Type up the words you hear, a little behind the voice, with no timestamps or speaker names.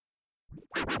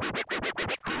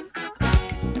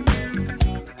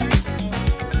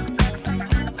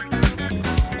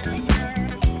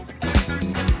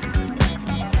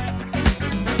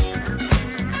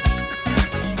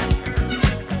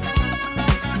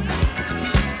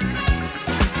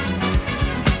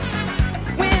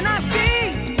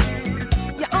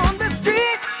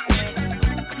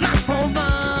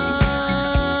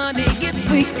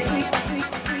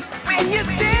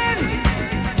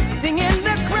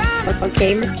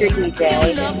Okay, Mr. DJ.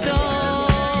 Your love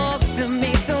talks to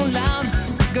me so loud.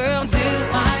 Girl, do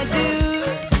I do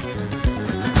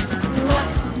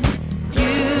what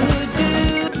you do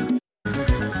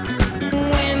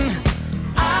when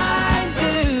I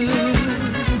do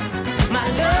my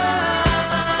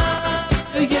love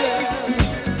to you?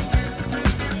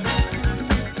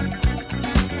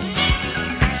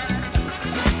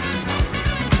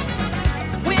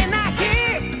 When I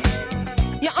hear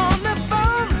you on the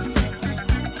phone,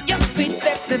 your sweet,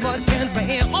 sexy voice turns my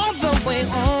ear all the way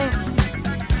on.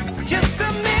 Just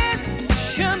a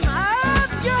mention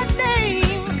of your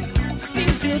name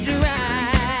seems to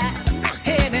drive my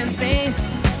head insane.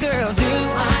 Girl, do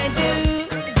I do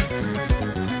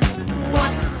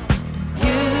what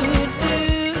you do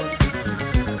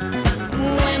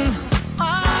when I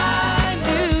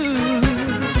do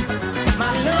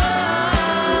my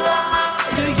love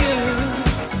to you,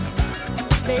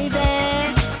 baby?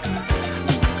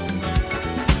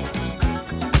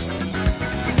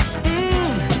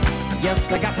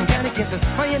 Yes, I got some candy kisses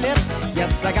for your lips.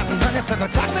 Yes, I got some honeysuckle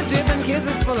chocolate dip and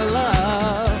kisses full of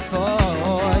love for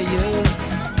you.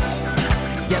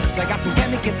 Yes, I got some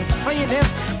candy kisses for your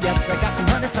lips. Yes, I got some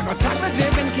honeysuckle chocolate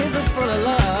dip and kisses full of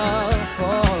love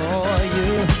for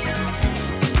you.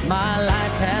 My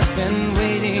life has been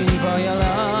waiting for your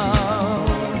love.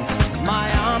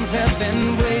 My arms have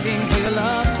been waiting for your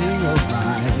love to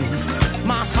arrive.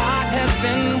 My heart has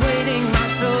been waiting, my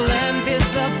soul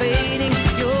anticipating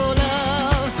your love.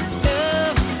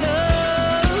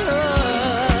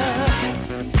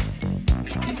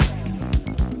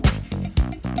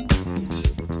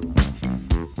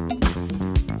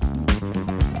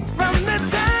 From the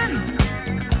time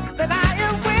that I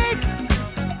awake,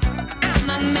 I'm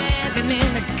imagining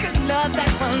the good love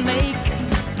that we'll make.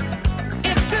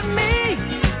 If to me,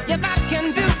 if I can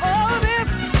do all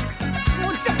this,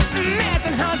 well, just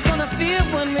imagine how it's gonna feel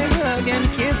when we hug and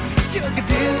kiss. Sugar,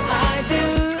 do I do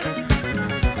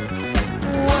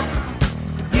what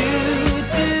you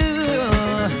do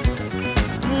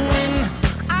when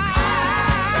I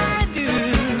do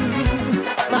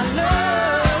my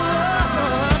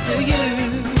love to you?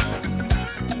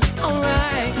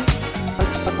 Alright.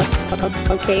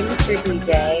 Okay, Mr. DJ.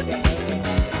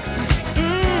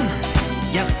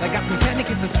 Yes, I got some candy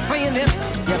kisses for your lips.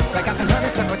 Yes, I got some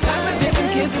honeysuckle chocolate dip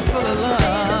and kisses full of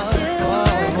love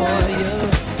for you.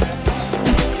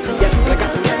 Yes, I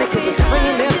got some candy kisses for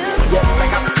your lips. Yes, I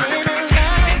got some honeysuckle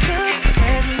chocolate dip and kisses.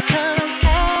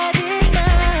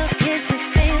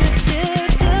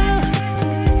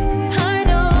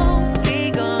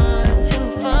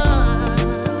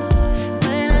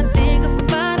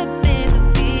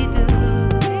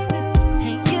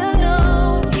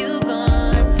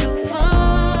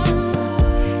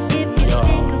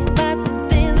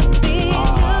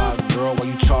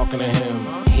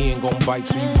 Bite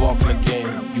so you walking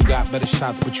again. You got better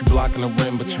shots, but you blocking the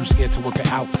rim. But you scared to work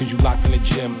it out, cause you locked in the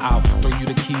gym. I'll throw you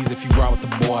the keys if you ride with the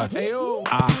boy.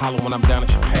 I'll holler when I'm down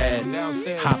at your pad.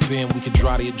 Hop in, we can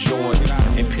dry to your joy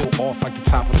and peel off like the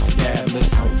top of the scab.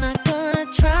 Listen, I'm not gonna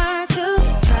try to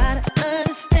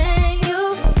understand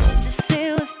you. Just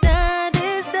see what's done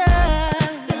is done.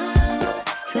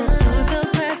 So put the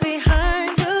past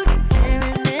behind you.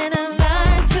 Everything I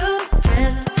lied to.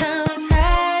 Present time has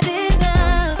had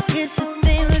enough. It's the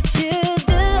things that you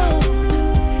do.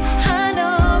 I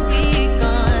know we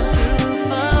gone too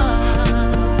far.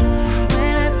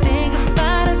 When I think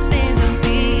about the things that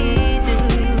we do,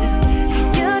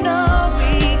 you know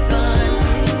we gone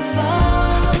too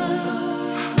far.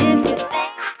 If you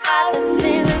think about the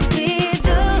things that we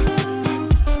do,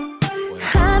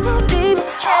 I don't even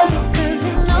care. Cause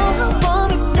you know I won't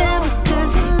be there.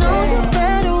 Because you know you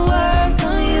better work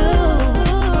on you.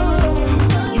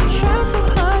 You try so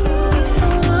hard to be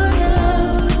someone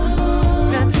else,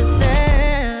 not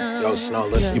yourself. yo, Snow,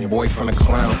 listen. Your boyfriend a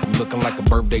clown. You looking like a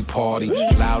birthday party.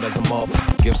 Loud as a mug,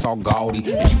 gifts all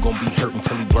gaudy. And you gon' be hurt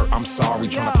until he blurt, I'm sorry.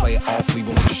 Tryna play it off,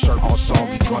 leaving with your shirt all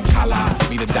soggy. Drunk, holla,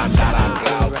 me the da-da-da.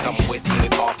 Loud, come with, hit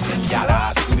it off,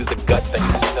 yada. Sweet as the guts, that you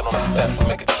can sit on the step and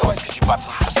make a choice. Cause you about to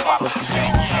lose the spot. What you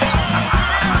saying?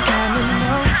 Kinda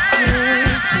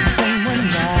noticed something one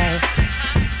night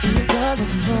in your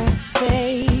colorful face.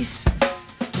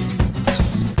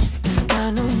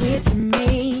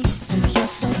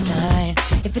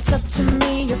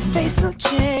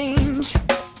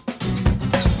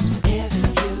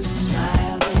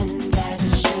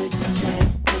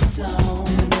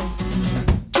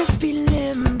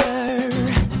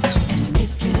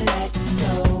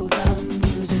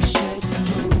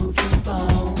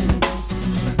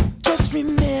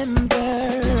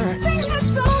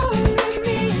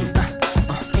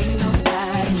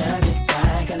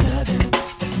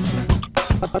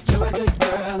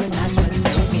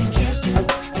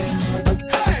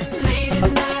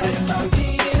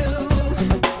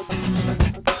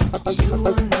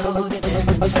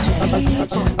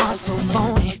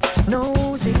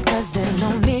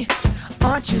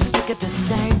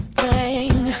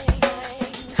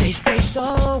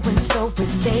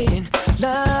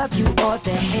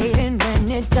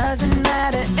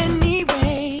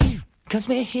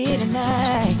 here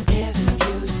tonight. If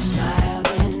you smile,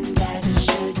 then that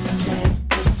should set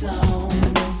the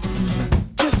tone.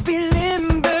 Just be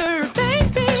limber,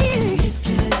 baby. If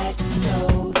you let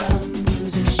go, the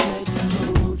music should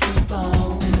move your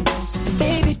bones.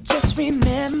 Baby, just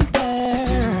remember.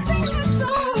 Sing a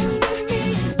song with me.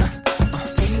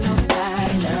 Ain't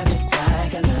nobody love it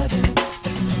like I love it.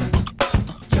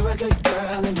 You're a good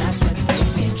girl, and that's what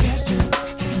makes me trust you.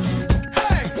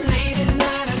 Late at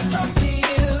night, I talk to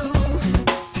you.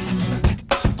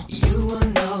 You will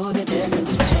know the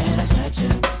difference when I touch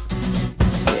you.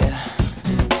 Yeah.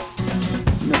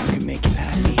 No one can make you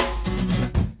happy.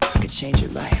 I could change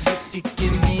your life. If you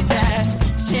give me that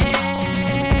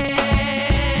chance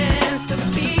to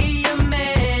be a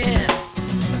man,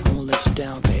 I won't let you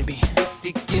down, baby. If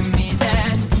you give me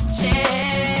that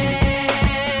chance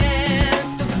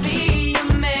to be a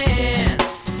man.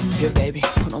 Here, baby,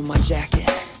 put on my jacket.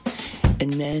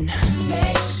 And then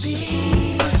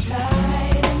maybe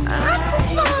fly. I just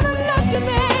wanna love you,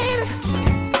 baby.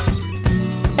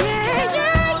 Yeah,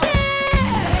 yeah,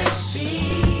 yeah. Maybe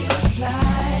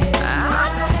fly. I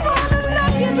just wanna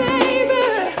love you, baby.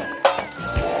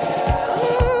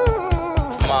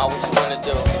 Ma, what you wanna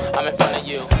do? I'm in front of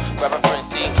you. Grab a front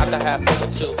seat, I can have fun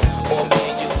with two. Or me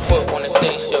and you put on a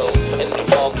stage show. And the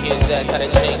all kids ask how they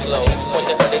chain glow. When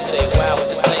to her they say, wow, it's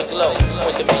the same glow.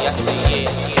 When to me I say,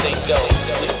 yeah, it's the same go.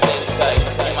 We the same type.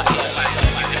 In my ear,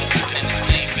 you hear me sleeping in the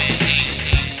same bed.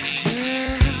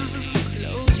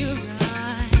 Close your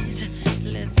eyes,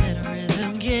 let that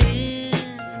rhythm get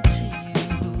into you.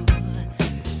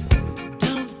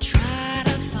 Don't try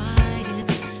to fight it,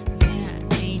 there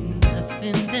ain't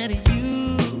nothing that you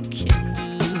can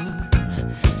do.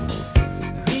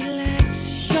 Relax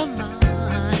your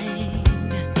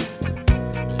mind,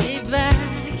 lay back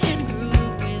and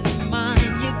groove with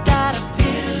mine. You gotta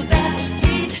feel that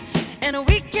heat, and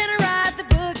we can ride the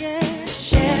boogie.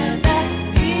 Share that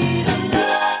beat of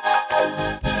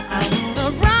love. I wanna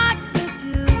rock with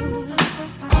you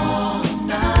all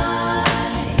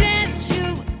night. Dance you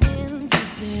into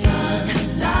the sunlight.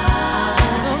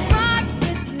 Gonna rock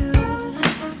with you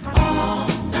all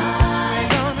night.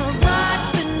 Gonna rock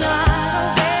the night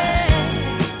away.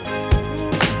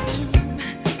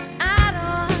 Out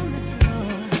on the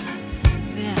floor,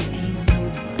 there ain't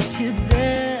nobody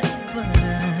there but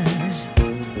us.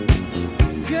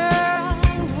 Girl,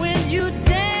 when you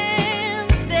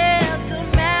dance, there's a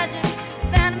magic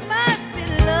that must be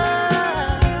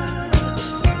love.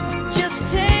 Just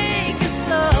take it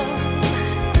slow,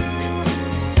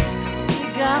 'cause we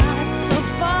got so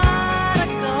far to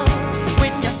go.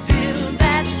 When you feel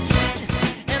that heat,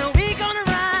 and we gonna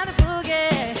ride the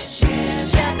boogie.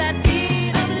 Share that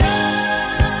beat of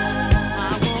love.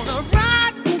 I wanna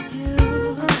rock with you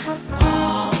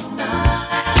all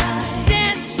night.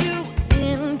 Dance you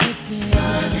into the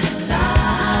sunlight.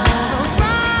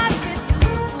 Rock with you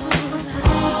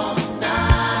all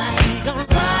night. We gonna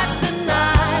rock the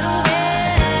night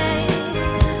away.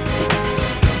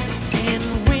 And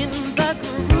when the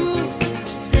groove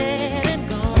is dead and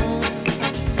gone,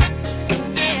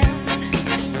 yeah,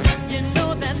 you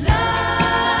know that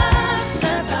love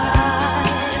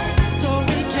survives, so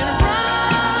we can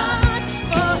rock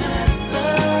forever.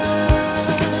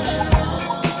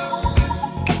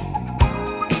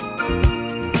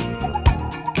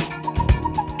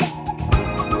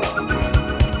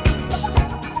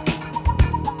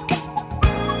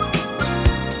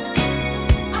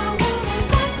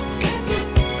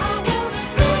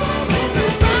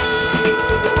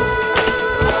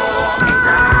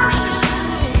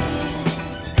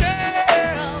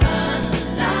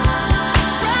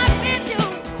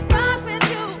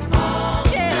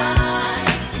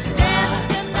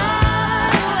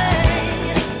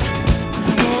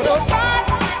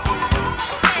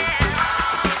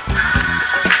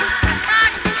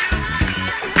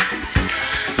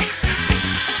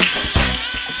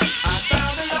 I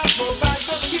found a love will write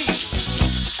the key,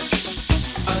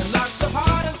 unlocks the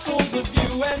heart and souls of you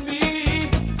and me.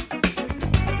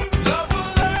 Love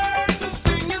will learn to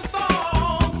sing your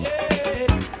song, yeah.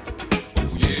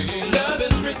 Oh yeah, love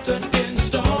is written in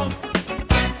stone.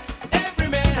 Every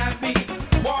man I meet,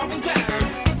 walking town,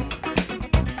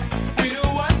 free to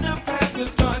wander past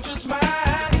this conscious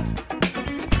mind.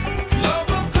 Love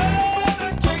will come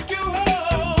and take you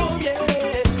home, yeah.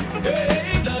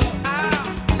 Hey, love,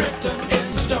 I'm written in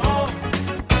stone.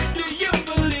 Do you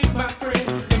believe, my friend,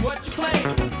 in what you claim?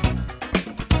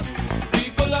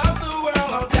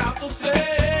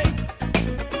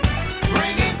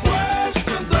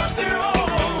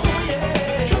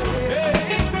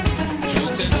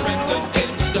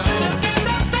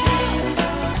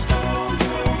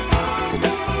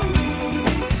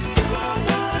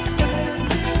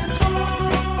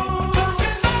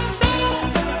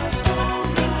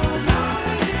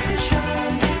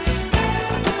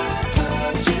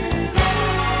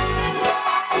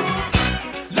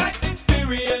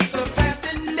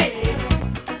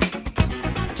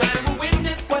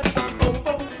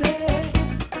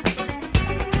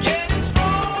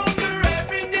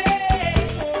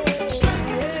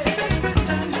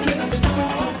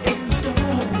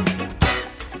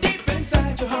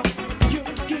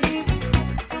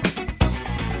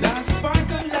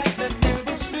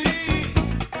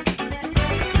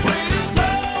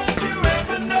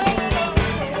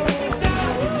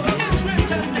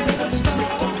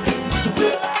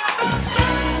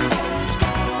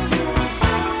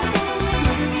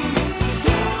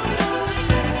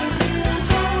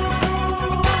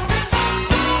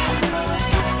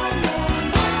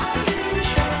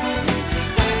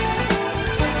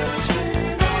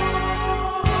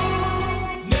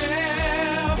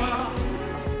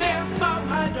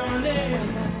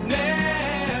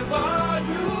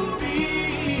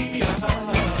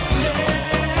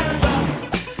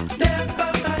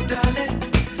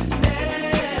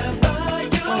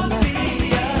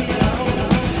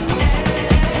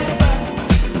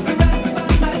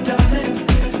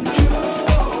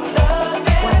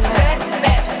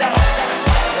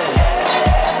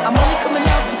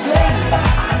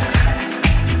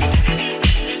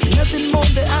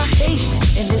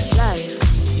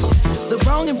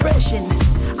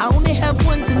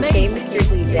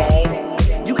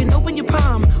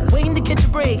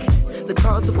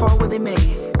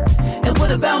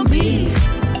 about me?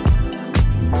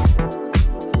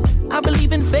 I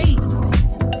believe in fate.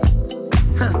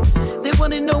 They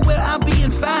wanna know where I'll be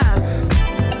in 5.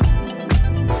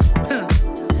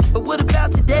 But what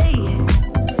about today?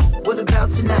 What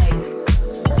about tonight?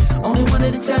 Only one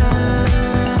at a time.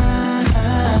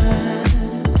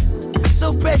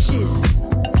 So precious.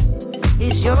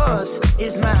 It's yours,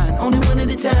 it's mine. Only one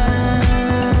at a time.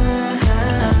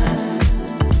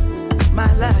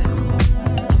 My life.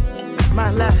 My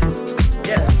life.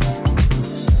 Yeah.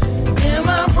 Am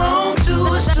I wrong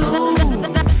to assume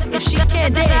if she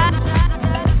can't dance,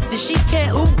 then she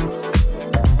can't ooh?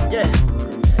 Yeah.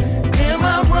 Am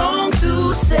I wrong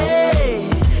to say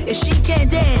if she can't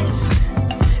dance,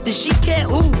 then she can't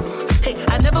ooh? Hey,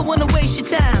 I never wanna waste your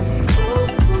time.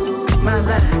 My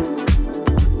life,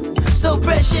 so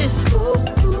precious,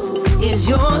 is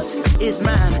yours, is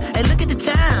mine. And look at the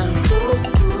time.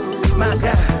 My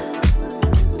God,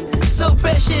 so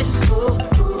precious.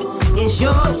 It's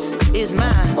yours, it's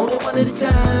mine. Only one at a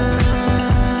time.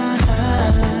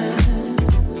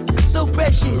 So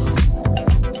precious.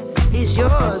 It's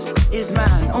yours, it's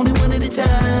mine. Only one at a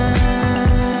time.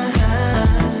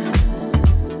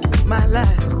 My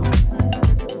life.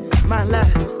 My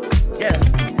life. Yeah.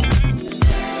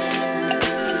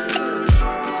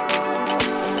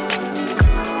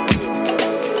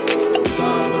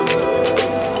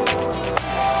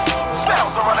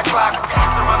 Sounds around the clock,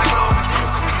 beats around the globe.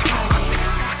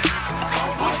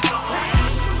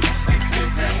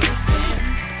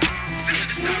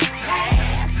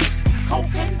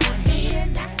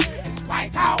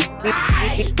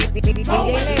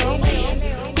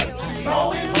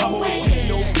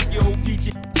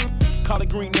 Collar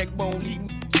green neck bone heating.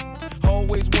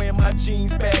 Always wearing my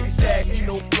jeans baggy saggy. You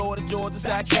know Florida Georgia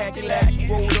side khaki lackey.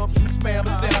 Rolled up in the spam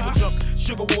sandwich up.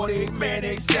 Sugar water egg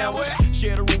mayonnaise sandwich.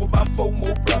 Share the room with about 4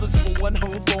 more brothers. For one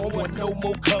home for one, no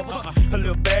more covers. A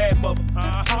little bad mother.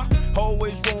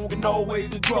 Always wrong and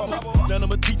always in trouble. None of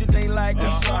my teachers ain't like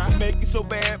me. Make it so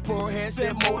bad, poor hand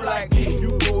said more like me.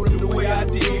 You grow them the way I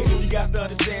did. You got to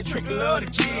understand, trick love the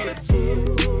kids.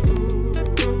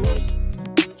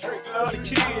 Trick love the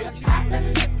kids.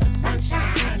 Let the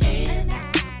sunshine in.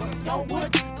 Don't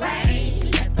would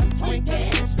rain. Let the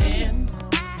Twinkies spin.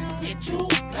 Get you a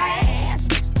glass.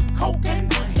 Mix the Coke in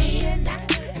the hand.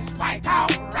 It's quite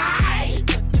alright.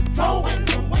 Put the throw in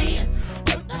the wind.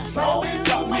 Put the throw in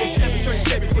the wind.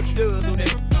 Chevy put dubs on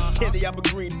that. Candy apple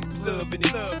green, loving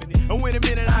it. And when a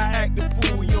minute I act the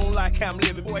fool, you don't like how I'm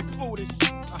living, boy, foolish.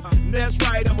 That's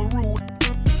right, I'm a rude.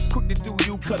 Quick to do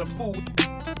you, cut a fool.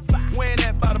 Weighing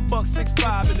that about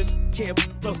 $1.65 and the camp,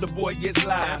 plus the boy gets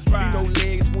live. You know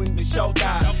legs, wings, and short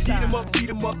thighs. Heat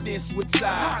 'em up, then switch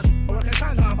sides. Working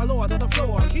shine on for lower to the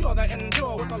floor. Keep all the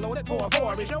endure with a loaded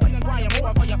 4-4. Be showing and crying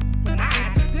more for your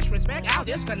mind. Disrespect, I'll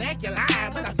disconnect your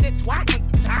line. When I sit swat,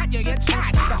 hot, you get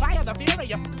shot. The fire, the fury,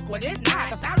 you with it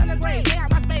not. The sound in the grave, yeah,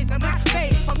 my space and my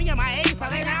face. For me and my ace, I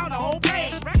lay down the whole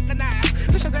place. Recognize,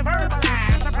 this is a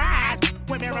verbalized surprise.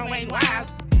 Women run Wayne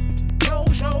Wild.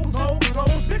 Close shows,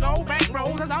 goes, big old back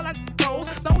rolls, that's all I knows.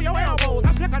 Throw your elbows,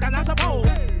 I'm slicker than I'm supposed.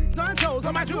 Gun shows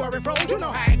on my jewelry froze, you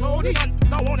know how it goes. These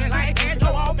don't want it like that. Go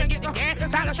off and get your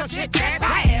gas, silence your shit, chat,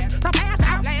 fast. So pass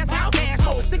out, last out, fast,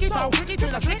 cold, sticky toe, tricky to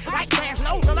the trick, like fast,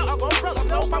 low, till I'll go brother,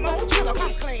 flow from old chiller,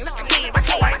 come clean, look at me, but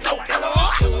you ain't no killer.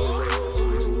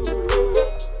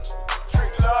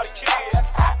 Trick love the kids.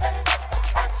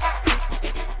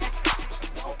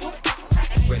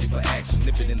 Ready for action,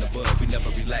 nip it in the bud. We never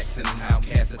relaxing.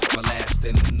 Outcast, it's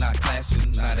everlasting. Not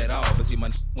clashing, not at all. But see, my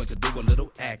went to do a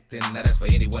little acting. Now that's for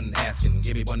anyone asking.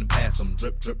 Give me one and pass them.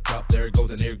 Drip, drip, drop. There it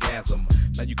goes an orgasm.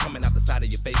 Now you coming out the side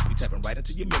of your face. We tapping right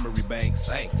into your memory bank.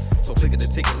 Thanks. So click at the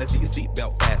ticket. Let's see your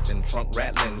seatbelt fasten. Trunk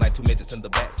rattling like 2 midgets in the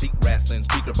back seat wrestling.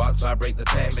 Speaker box vibrate the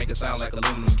tag. Make it sound like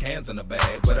aluminum cans in a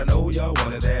bag. But I know y'all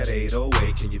wanted that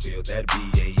 808. Can you feel that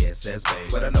BASS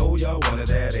bass? But I know y'all wanted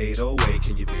that 808.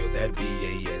 Can you feel that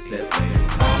BASS bass?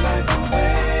 I like the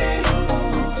way you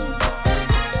move.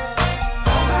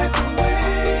 I like the way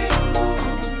you move.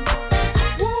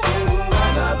 Woo, I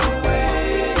love the way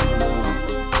you move.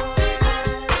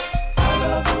 I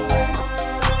love the way.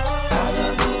 I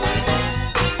love the way.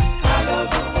 I love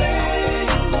the way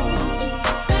you move.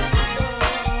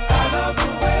 I love the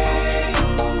way you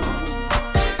move.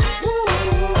 Woo,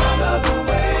 I love the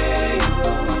way you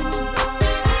move.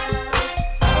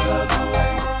 I love the way.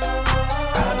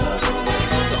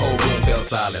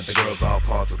 Silent. The girls all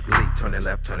paused with glee, turning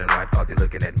left, turning right, thought they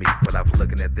looking at me. Well, I was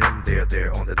looking at them,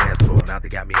 they're on the dance floor. Now they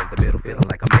got me in the middle, feeling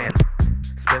like a man.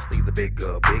 especially the big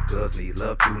girl. Big girls need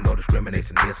love too, no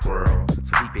discrimination in squirrel.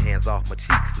 So keep your hands off my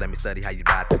cheeks, let me study how you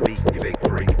ride the beat, you big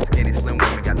freak. Skinny slim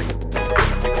women got the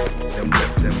them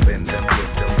lips, them bend, them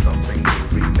lips, them something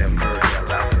to remember. Yeah,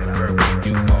 loud and urban,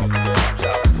 you fall.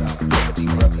 Take a deep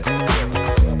breath and exhale.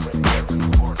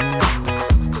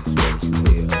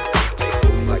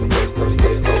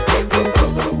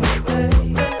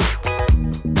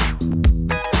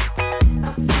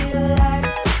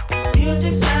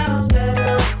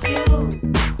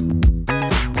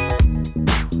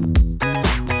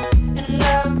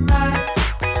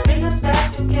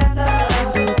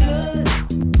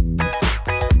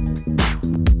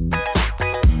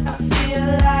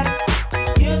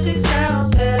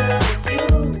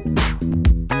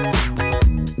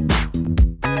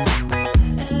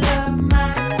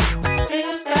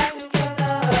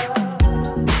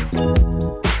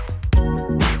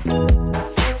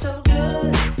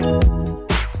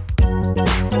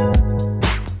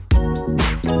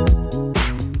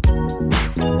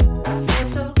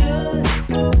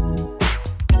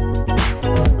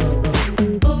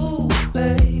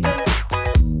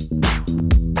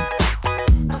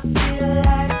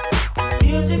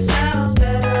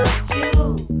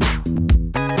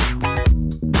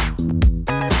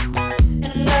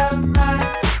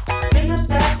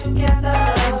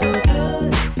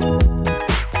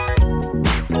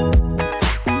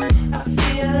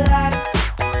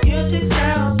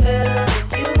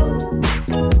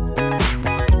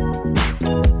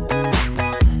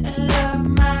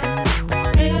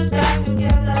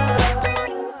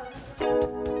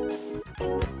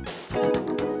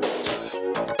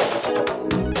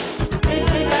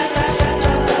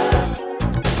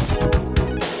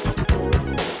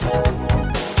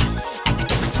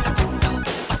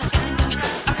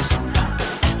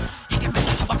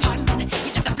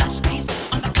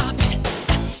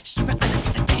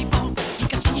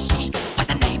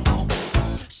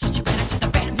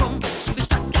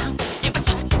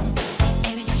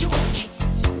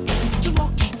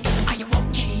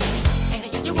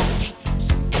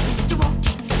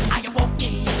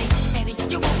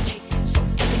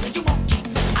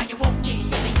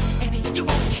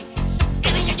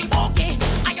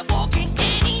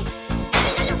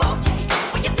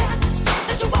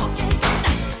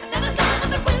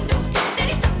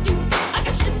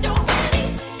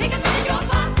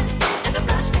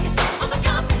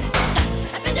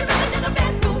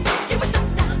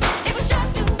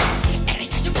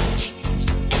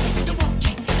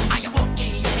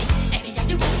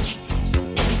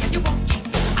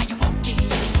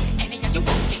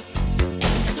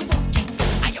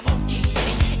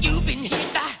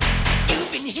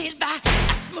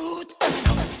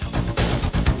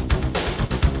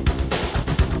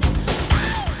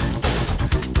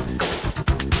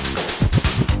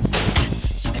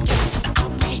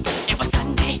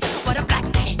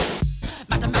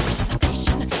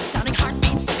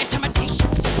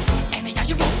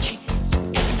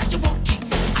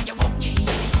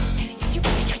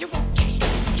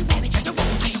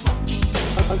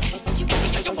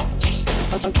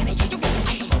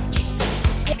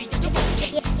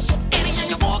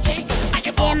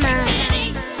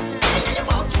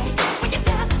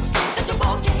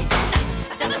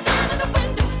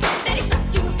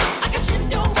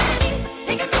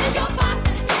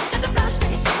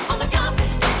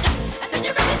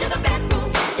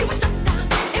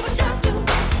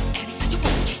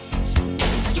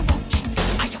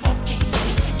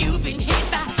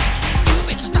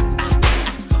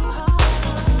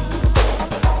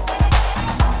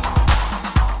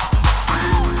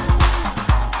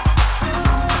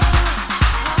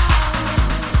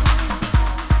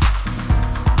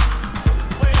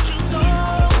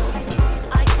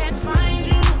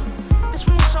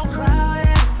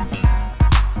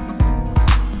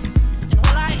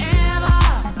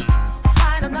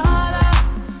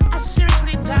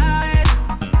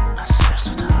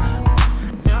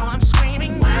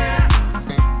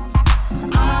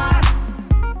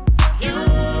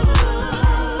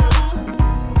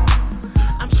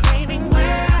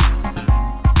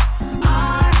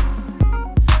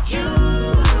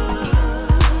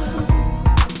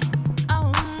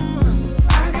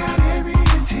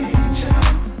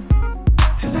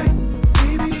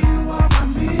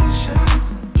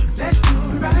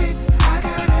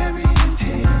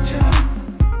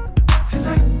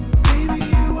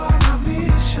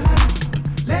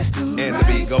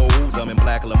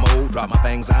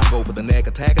 things. I go for the neck,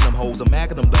 attacking them hoes. I'm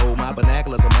macking them though. My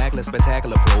binoculars immaculate,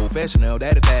 spectacular, professional.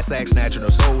 Daddy fast sack, snatching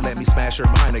her soul. Let me smash her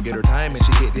mind and get her time. And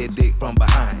she hit that dick from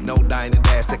behind. No dining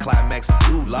dash, the climax is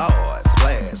ooh lord.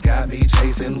 Splash, got me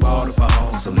chasing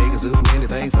waterfalls. Some niggas do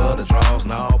anything for the draws.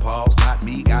 No pause, not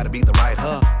me. Gotta be the right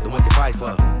her, the one you fight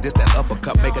for. This that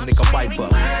uppercut, make a nigga fight for.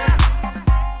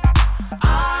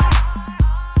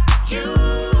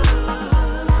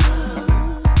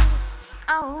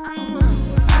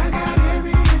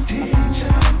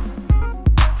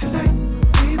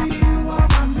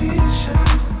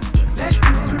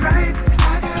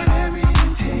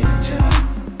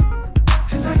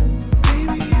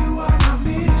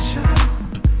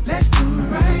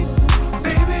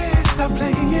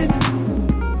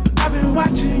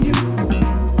 Watching you,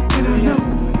 and I know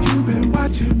you've been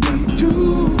watching me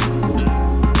too.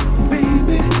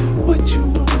 Baby, what you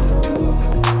wanna do?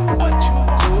 What you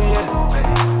wanna do,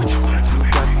 baby? What you wanna do?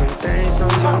 Got some things on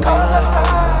your mind.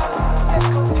 Let's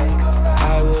go take a ride.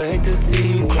 I would hate to see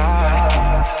you cry.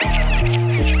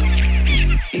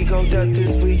 Ego death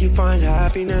is where you find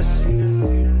happiness.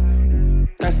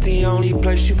 That's the only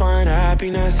place you find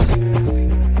happiness.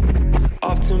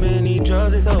 Off too many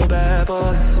drugs, it's so bad for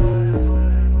us.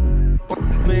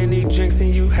 Many drinks and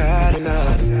you had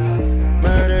enough.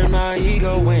 Murdered my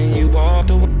ego when you walked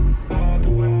away.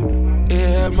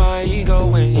 Yeah, my ego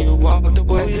when you walked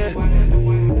away. Yeah.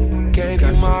 Gave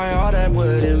you my all that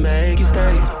wouldn't make you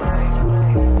stay.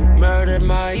 Murdered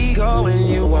my ego when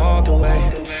you walked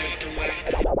away.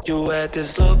 You had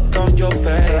this look on your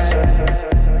face.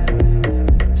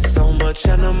 So much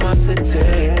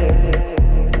animosity.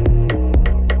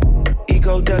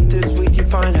 Ego death is where you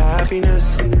find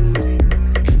happiness.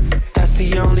 That's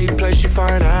the only place you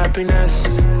find happiness.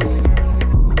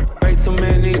 Way too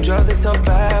many drugs, it's so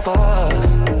bad for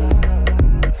us.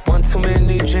 One too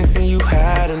many drinks and you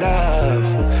had enough.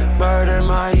 Murdered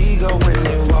my ego when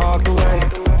you walked away.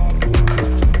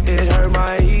 It hurt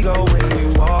my ego when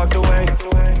you walked away.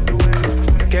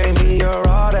 Gave me your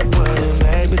all that wouldn't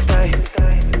make me stay.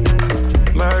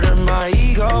 Murdered my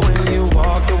ego when you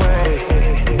walked away.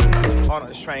 Hold on,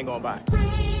 this train going by.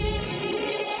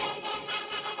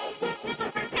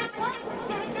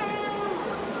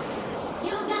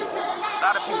 A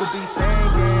lot of people be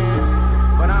thinking,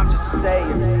 but I'm just a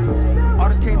sayer.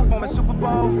 Artists can't perform at Super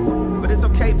Bowl, but it's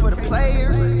okay for the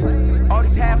players. All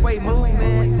these halfway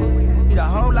movements need a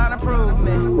whole lot of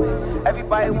improvement.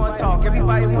 Everybody wanna talk,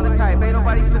 everybody wanna type, ain't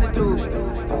nobody finna do shit.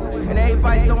 And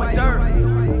everybody throwing dirt.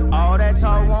 All that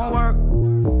talk won't work.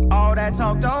 All that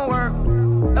talk don't work.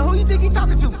 Now who you think he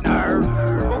talking to?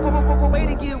 Nerd. Way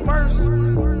to get worse.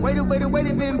 Way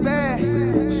to been bad.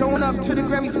 Showing up to the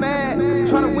Grammys mad.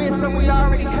 Trying to win something we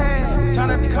already had. Trying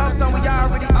to become something we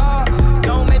already are.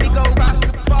 Don't make me go rush the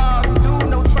bar. Do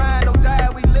no trying, no die.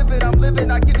 We live it, I'm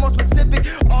living. I get more specific.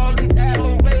 All these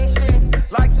admirations,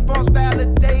 likes and false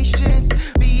validations,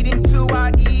 feed into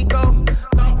our ego.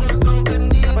 Come from so good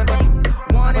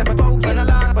Negro. 1 and 4 get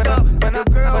locked up. But a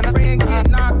girlfriend get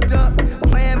knocked up.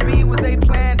 Plan B was they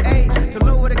plan A. To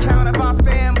lower the count of our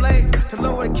families. To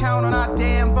lower the count on our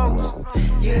damn votes.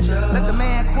 Let the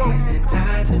man quote.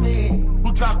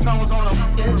 Who drop drones on them?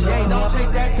 Yeah, don't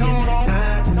take that tone on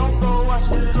them. Don't go watch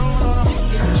the throne on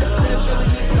them. Just let it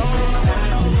keep going.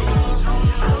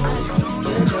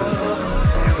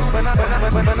 When I get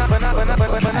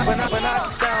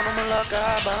down, I'ma look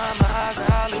high behind my eyes in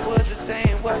Hollywood. This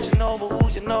ain't what you know, but who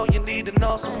you know, you need to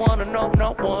know someone to know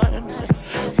no one.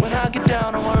 When I get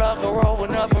down, I'ma look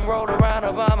rolling up and roll around.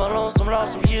 If I'm alone, some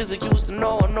lost some years I used to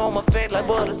know. I know my fate like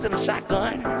bullets in a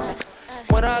shotgun.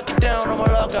 When I get down, I'ma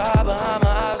look high behind my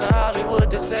eyes in Hollywood.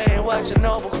 This ain't what you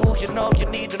know, but who you know, you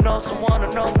need to know someone to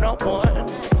know no one.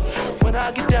 When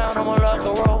I get down, I'ma look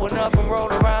rolling up and roll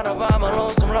around. If I'm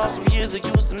alone, some lost some years I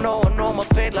used to know. I know my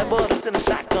fate like bullets in a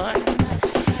shotgun.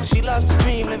 She loves to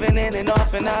dream, living in and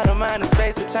off and out of mind and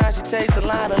space. At times she takes a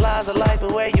line of lies of life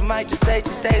away. You might just say she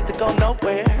stays to go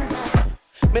nowhere.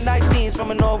 Midnight scenes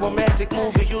from an old romantic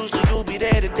movie. Usually you'll be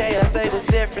there today. I say what's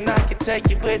different. I can take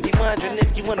you with me, wondering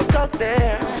if you wanna go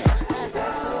there.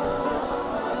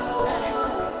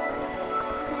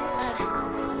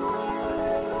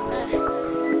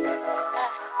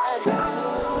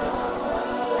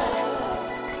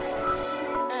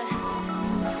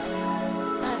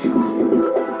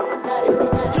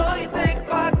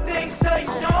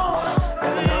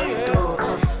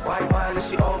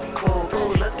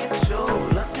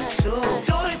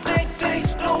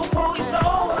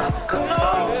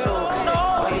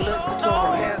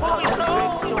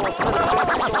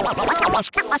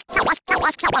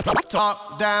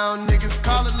 Talk down, niggas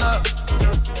call it love.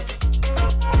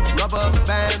 Rubber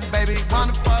band, baby,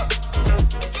 wanna fuck.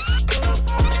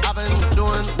 I've been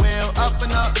doing well up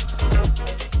and up.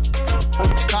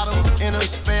 Caught 'em in a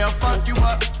spell, fuck you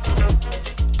up.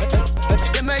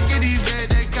 They make it easy,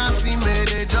 they can't see me,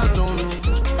 they just don't know.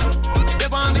 They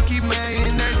wanna keep me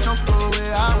in their choke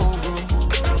where I won't go.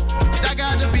 That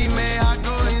got to be me, I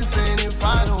go insane if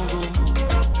I don't go.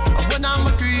 When I'm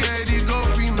a creative, go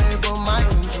free man for my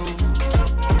control.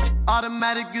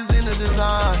 Automatic is in the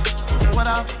design. What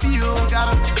I feel,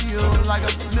 gotta feel like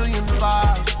a million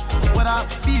vibes. What I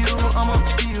feel, I'ma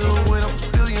feel with a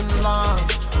billion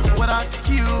lines. What I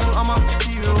kill, I'ma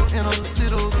feel in a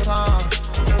little time.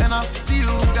 And I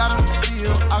still gotta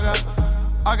feel,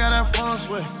 I got that fun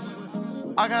sway.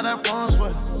 I got that fun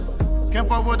sway. Can't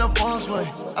fuck with the fun sway.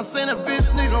 I seen a bitch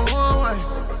nigga one way.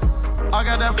 I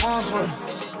got that fun sway.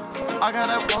 I got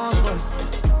that fun sway.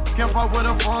 Can't fuck with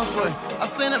the fun sway. I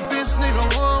seen a bitch nigga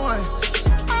one way.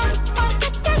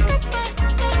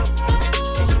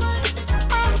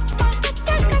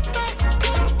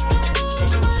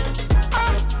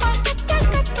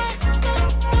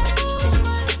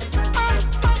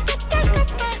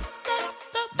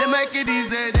 Make it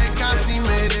easy, they can't see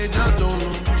me, they just don't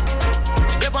know.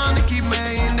 They wanna keep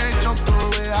me in their choke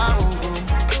where I won't go.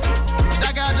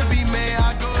 That got to be me,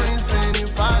 I go insane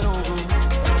if I don't go.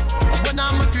 When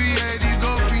I'm a creative,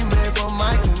 go free man for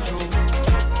my control.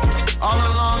 All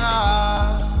along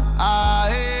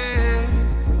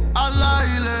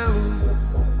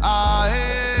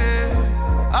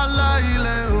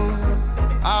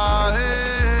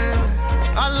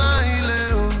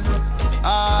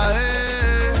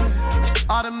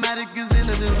automatic is in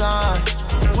the design.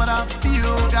 What I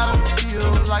feel, gotta feel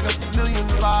like a million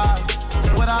vibes.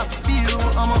 What I feel,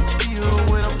 I'ma feel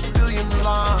with a billion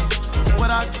lines.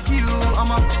 What I kill,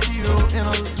 I'ma feel in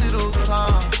a little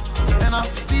time. And I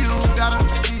still gotta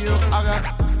feel, I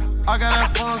got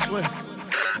that fun sway.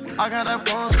 I got that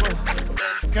fun sway.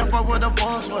 Can't fuck with the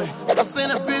fun sway. I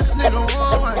seen a bitch nigga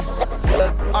one way.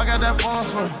 I got that fun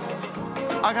sway.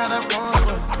 I got that fun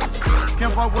sway.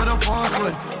 Can't fuck with a fun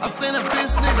sway. I seen a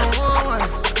bitch nigga one way.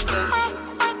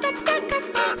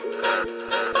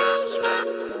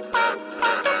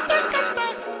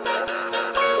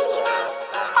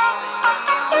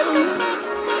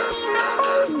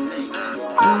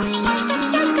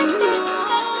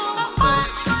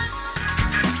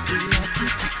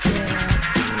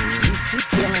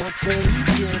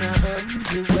 Stage in a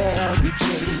underwear, we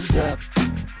changed up.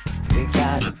 We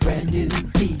got a brand new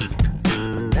beat.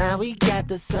 Now we got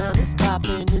the sound that's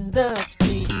popping in the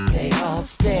street. They all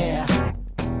stare.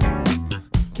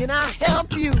 Can I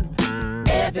help you?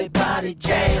 Everybody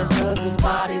jam, cause this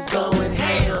party's going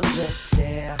ham. Just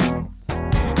stare.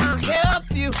 Can I help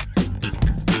you?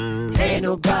 Ain't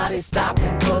nobody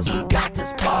stopping, cause we got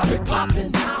this party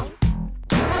popping now.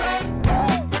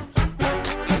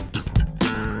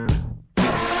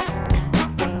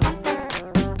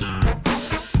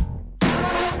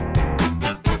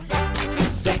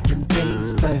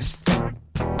 First,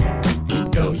 we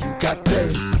know you got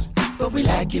thirst, but we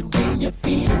like it when you're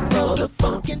feeling for the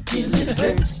funk until it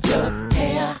hurts your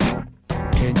hair.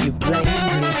 Can you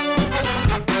blame me?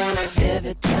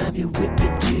 Every time you whip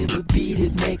it to the beat,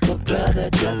 it make a brother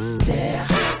just stare.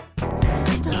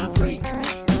 Sister, freak me.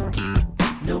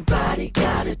 Nobody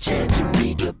got a chance. You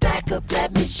need your backup.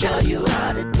 Let me show you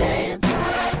how to dance.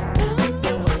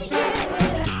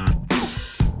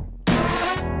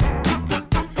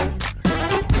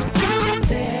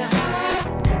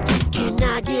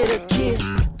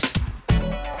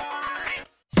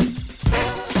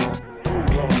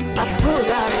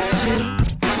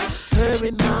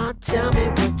 Ma, tell me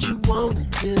what you wanna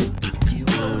do. Do you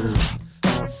wanna?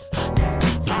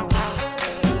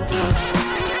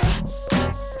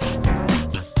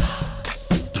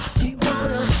 Do you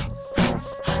wanna?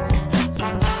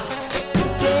 Sexy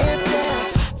dancer.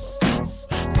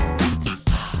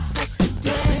 Sexy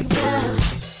dancer.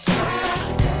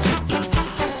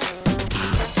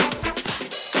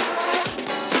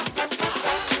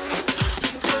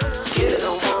 You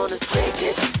don't wanna stake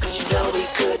it, cause you know we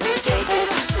couldn't take it.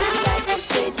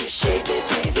 Shake it,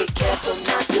 baby, careful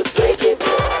not to break.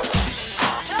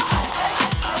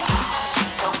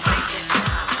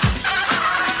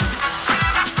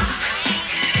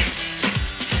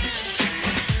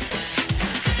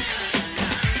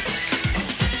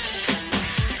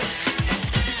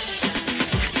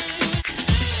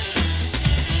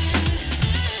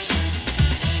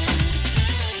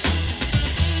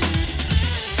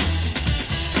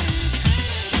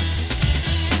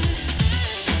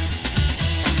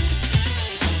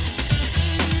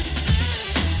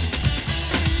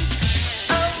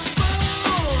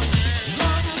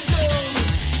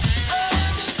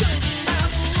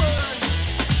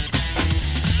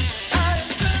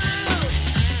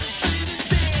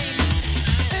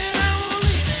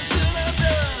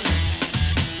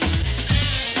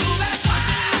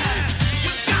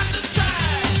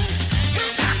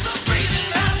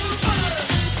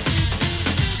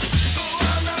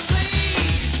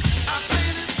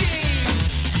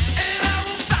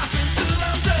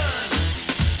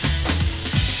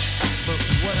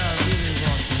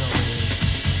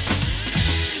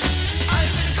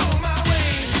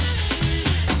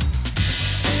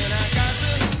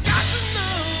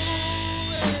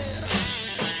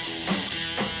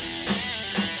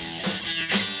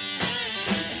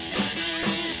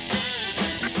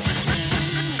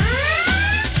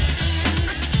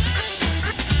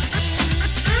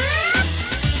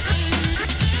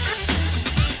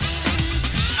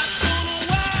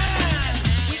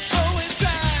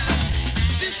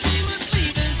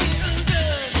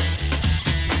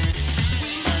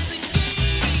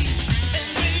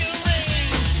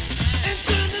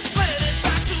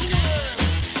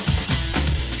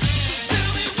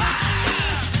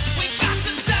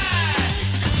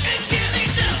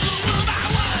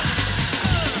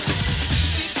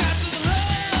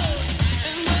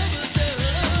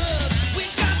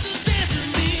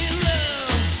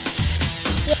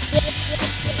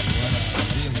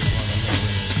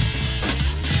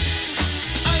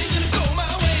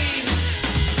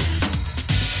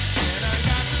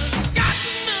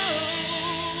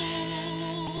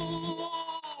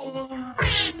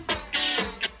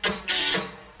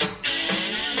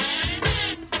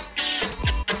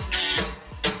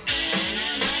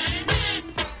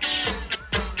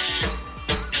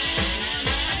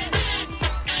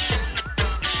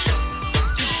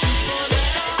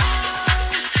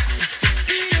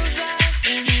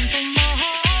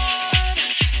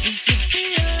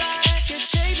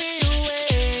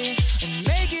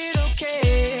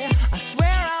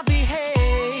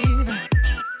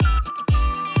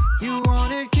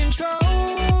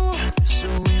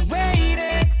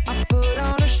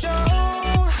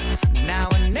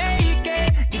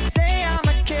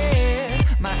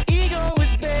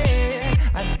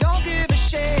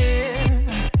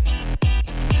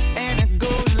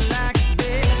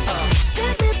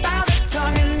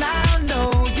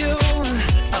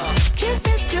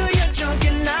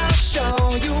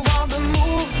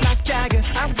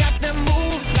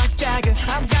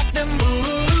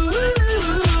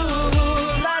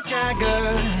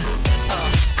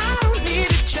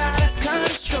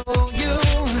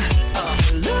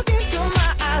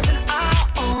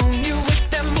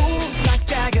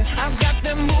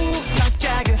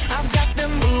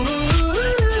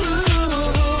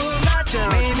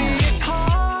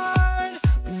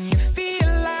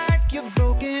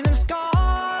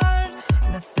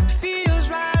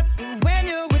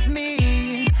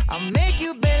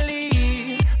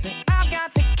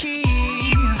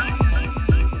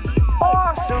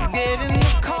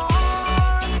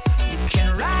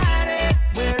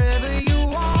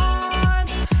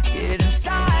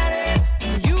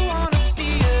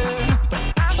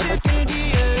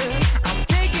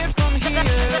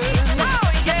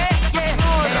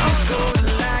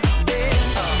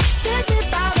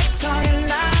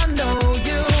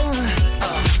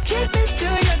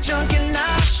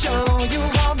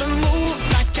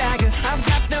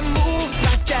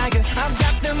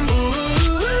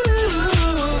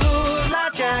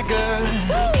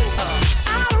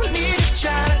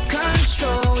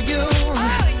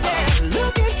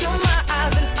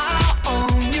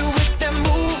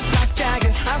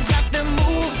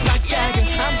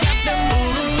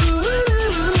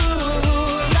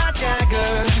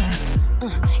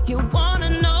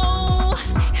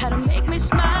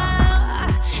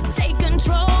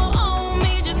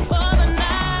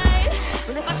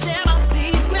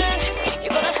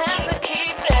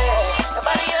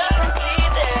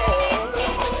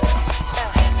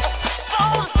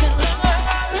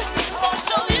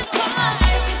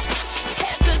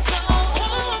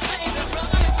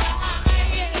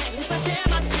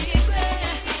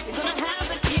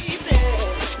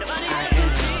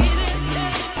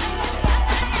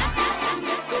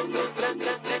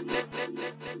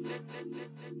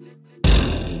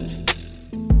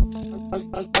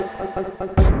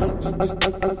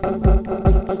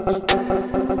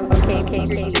 Okay,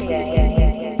 Mr. DJ.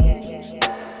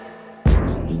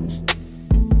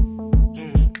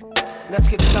 Let's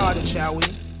get started, shall we?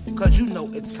 Cause you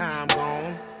know it's time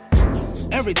gone.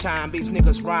 Every time these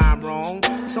niggas rhyme wrong.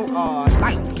 So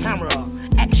lights, camera,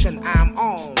 action, I'm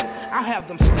on. I'll have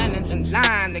them standing in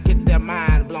line to get their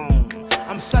mind blown.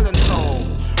 I'm selling soul,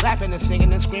 rapping and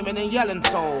singing and screaming and yelling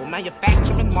soul.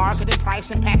 Manufacturing, marketing,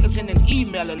 pricing, packaging, and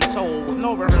emailing soul with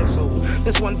no rehearsal.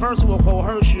 This one verse will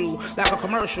coerce you like a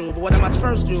commercial. But what I must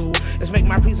first do is make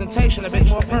my presentation a bit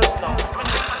more personal. For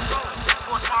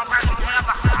a small person to have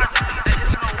the harmony that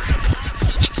is known.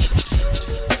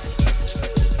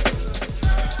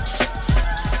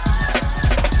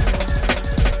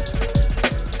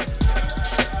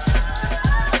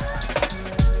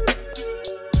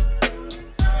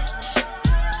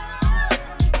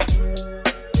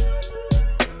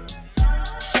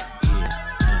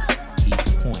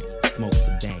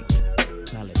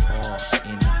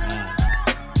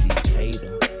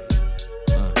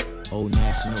 Old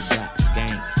National got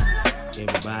skanks.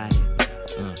 Everybody,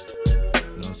 you know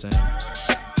what I'm saying?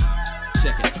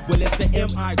 Check it. Well, it's the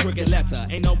M.I. cricket letter.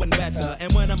 Ain't no one better.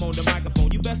 And when I'm on the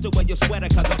microphone, you best to wear your sweater,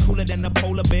 cause I'm cooler than the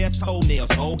polar bear's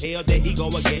toenails. Oh, hell, there he go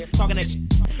again. Talking that shit.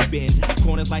 Bend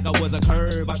corners like I was a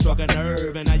curve. I struck a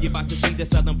nerve, and now you about to see the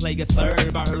southern player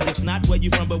serve. I heard it's not where you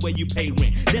from, but where you pay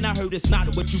rent. Then I heard it's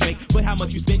not what you make, but how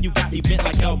much you spend. You got me bent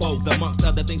like elbows, amongst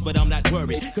other things, but I'm not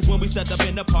worried. Cause when we set up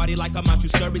in the party like I'm out, you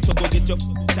scurry. So go get your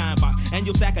time box and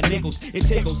your sack of nickels. It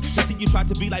tickles to see you try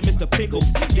to be like Mr. Pickles.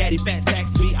 Daddy Fat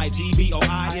Sacks,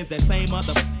 B-I-G-B-O-I is that same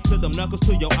other to them knuckles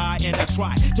to your eye. And I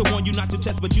try to warn you not to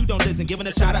test, but you don't listen. Giving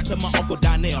a shout out to my Uncle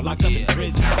Donnell, locked up in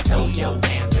prison. Now throw your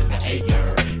hands in the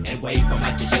air and wave them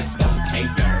like you just don't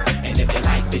care. And if you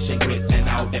like fish and grits and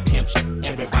all that pimp shit,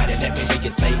 everybody let me hear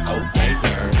you say, oh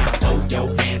yeah. Now throw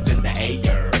your hands in the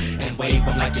air and wave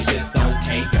them like you just don't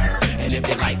care. And if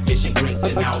you like fish and grits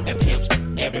and all that pimp shit,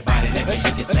 everybody let me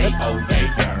hear you say, oh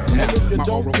yeah. My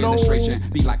oral illustration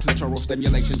be like clitoral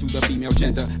stimulation to the female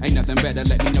gender. Ain't nothing better,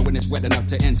 let me know when it's wet enough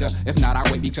to enter. If not, I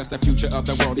wait because the future of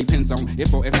the world depends on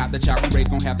if or if not the child we raise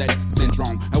gon' have that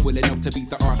syndrome. Or will it know to beat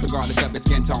the arts regardless of its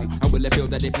skin tone? Or will it feel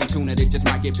that if in tune it just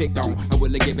might get picked on? Or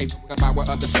will it give a f about what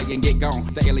others say and get gone?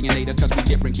 The alienators cause we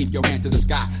different, keep your hand to the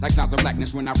sky. Like sounds of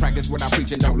blackness when I practice what I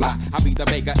preach and don't lie. I be the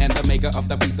baker and the maker of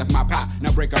the piece of my pie.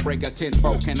 Now break a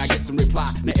tenfold, can I get some reply?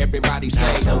 Now everybody say,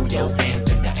 now throw your hands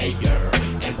in the air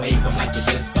and wave them like you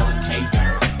just don't care.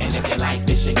 And if you like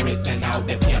fish and grits and all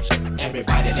that pimp shit,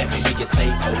 everybody let me hear you say,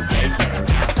 oh yeah.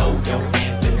 Now throw your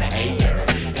hands in the air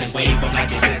and wave them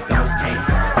like you just don't care.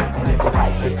 And if you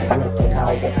like fish and grits and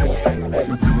all that pimp shit, let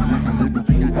me hear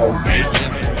you say, oh yeah.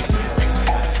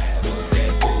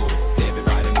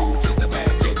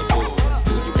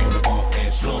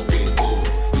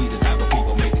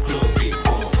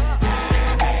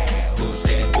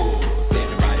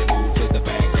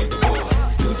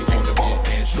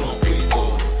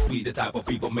 The type of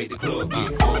people make the club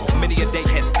get full. Many a day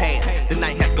has passed, the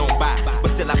night has gone by,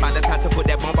 but still I find the time to put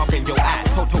that bomb off in your eye.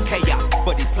 Total chaos,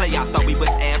 but these playoffs thought we was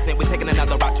amps, and we're taking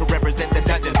another route to represent the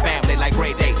Dungeon family like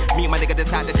grade A. Me and my nigga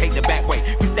decide to take the back way.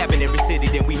 We stabbing every city,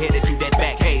 then we headed to that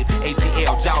back cave.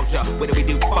 ATL, Georgia, what do we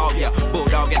do for ya?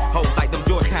 Bulldogging hoes like them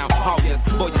Georgetown Hoyas.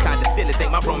 Boy, you sound silly,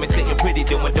 think my room is sitting pretty,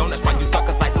 doing donuts while you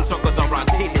suckers like them circles around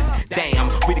titties. Damn,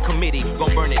 we the committee,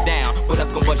 gon' burn it down, but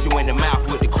us gon' bust you in the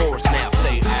mouth with the chorus now.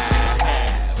 Say,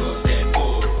 push that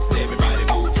force. Everybody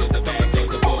move to the back of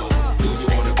the bus. Do you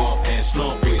wanna bump and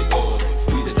slump with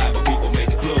us? We the type of people make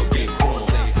the club get crunk.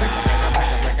 Say,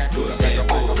 push that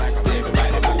force.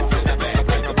 Everybody move to the back of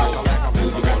the bus. Do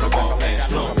you wanna bump and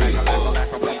slump with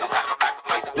us? We the type of people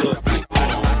make the club get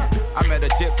crunk. I met a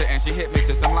gypsy and she hit me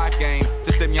to some life game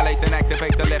to stimulate and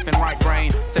activate the left and right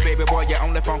brain. Say, baby boy, you're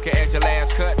only funky as your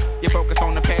last cut. You focus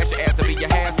on the past, your ass will be your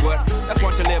has what. That's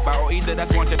one to live by, or either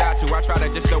that's one to die to. I try to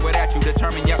just throw it at you,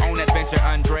 determine your own adventure,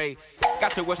 Andre.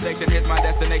 Got to a station, here's my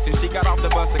destination. She got off the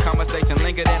bus, the conversation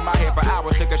lingered in my head for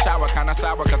hours. Took a shower, kinda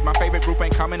sour, cause my favorite group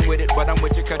ain't coming with it. But I'm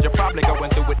with you, cause you're probably going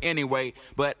through it anyway.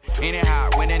 But anyhow,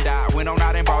 went and died, went on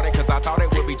out and bought it, cause I thought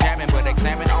it would be jamming. But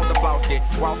examine all the flaws,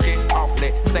 walls get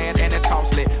awfully sad and it's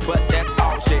costly. But that's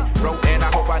all shit, broke, and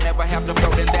I hope I never have to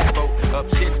float in that boat. Up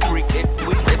Shit's Creek, it's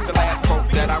sweet, it's the last quote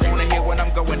that I wanna hear when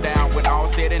I'm going down. When all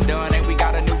said and done, and we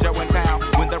got a new Joe in town.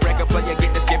 When the record player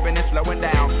get to skipping and slowing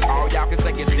down, all y'all can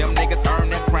say is them niggas earn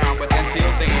that crown. But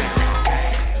until then,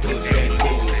 push that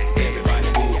force. Everybody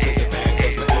move to the back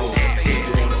of the bus. Do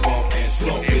you wanna bump and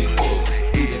slump with us?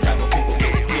 We the type of people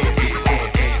make the club get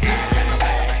crunk.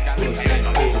 Push that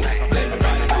force.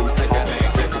 Everybody move to the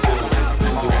back of the bus. Do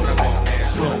you wanna bump and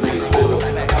slump with us?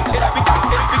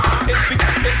 It's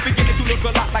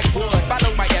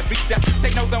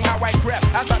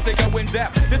I thought to go in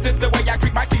depth. This is the way I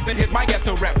greet my season. Here's my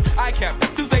ghetto rep. I kept,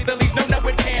 to say the least, no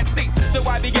it can't cease. So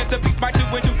I began to piece my 2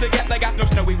 and 2 together. Got no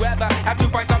snowy weather. Have to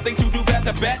find something to do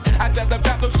better. Bet I said some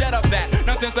time, so shut up that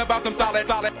nonsense about some solid.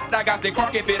 I got the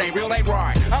cork if it ain't real, ain't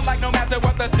right. I'm like no matter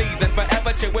what the season,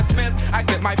 forever chill with Smith. I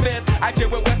said my fifth. I chill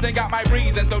with West and got my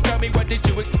reason. So tell me, what did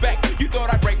you expect? You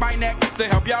thought I'd break my neck to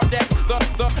help y'all deck?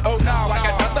 Oh no, I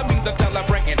got other means of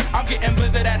celebrating. I'm getting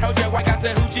blizzard at Hojo. I got the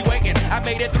hoochie waiting. I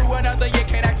made it through another year.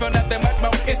 Can't ask for nothing much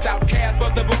more. It's outcast for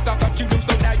the books. I thought you knew,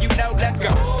 so now you know. Let's go.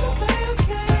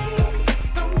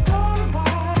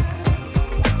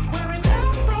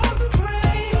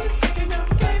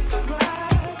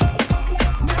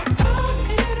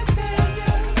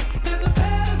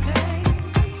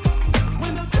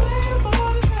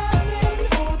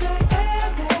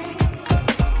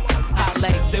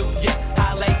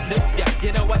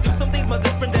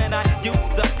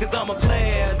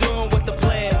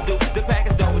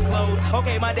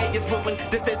 Okay, my day is ruined,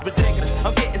 this is ridiculous.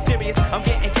 I'm getting serious, I'm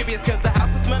getting curious, cause the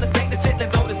house is smelling stank, the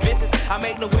chitlins old as vicious. I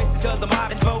make no wishes, cause I'm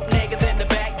mobbing folk niggas in the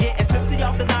back, getting tipsy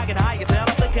off the noggin, high as hell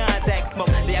off the contact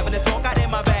smoke. They having this smoke out in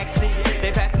my backseat.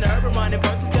 They passing the urban running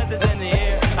verses, cause it's in the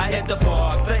air. I hit the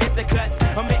parks, I hit the cuts,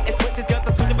 I'm hitting switches, cause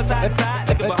I'm switching from side to side.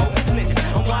 Looking for holy snitches,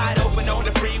 I'm wide open on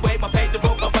the freeway, my page to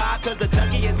broke my vibe, cause the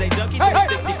junkie is a junkie to the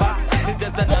 65. It's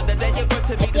just another day, you put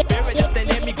to me the spirit, just then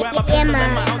hit me, grab my pistol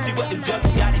in my own, see what the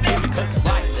junkies got to give me, cause it's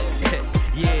like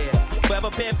yeah, forever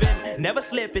pimpin', never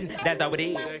slippin', that's how it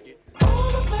is.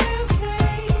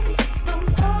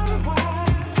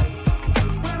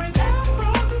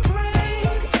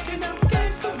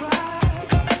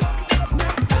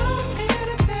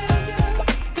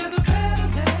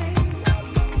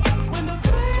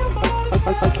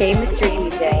 Okay, Mr.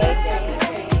 DJ.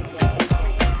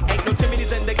 Ain't no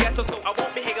chimneys in the ghetto, so I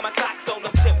won't be hanging my socks on no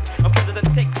chimney. I'm full of the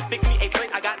tick, fix me a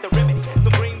drink, I got the remedy.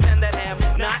 Some greens and that ham,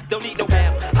 not, don't need no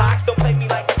ham. Hawks don't play me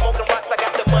like the smoking rocks, I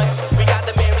got the money. We got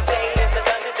the Mary Jane in the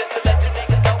dungeon, just to let you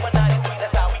niggas know when 93,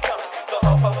 that's how we coming. So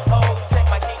ho, ho, ho, check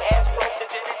my king ass pro, the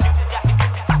gin and juices, got me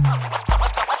tipsy.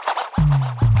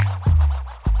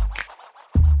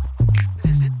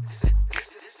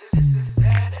 This is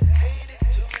dedicated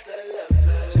to the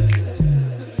lovers.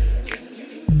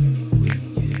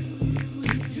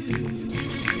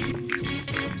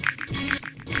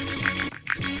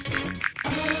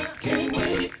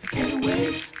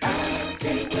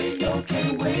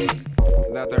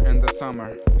 Leather in the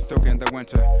summer, silk in the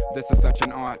winter. This is such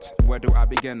an art. Where do I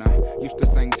begin? Used to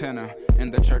sing tenor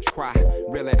in the church choir.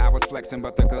 Really, I was flexing,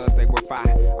 but the girls, they were fine.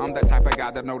 I'm that type of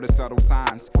guy that notice subtle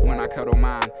signs when I cuddle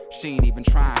mine. She ain't even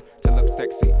trying to look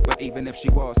sexy, but even if she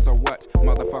was, so what?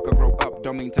 Motherfucker, grow up.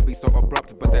 Don't mean to be so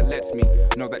abrupt, but that lets me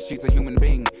know that she's a human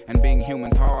being, and being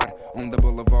human's hard on the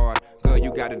boulevard. Girl,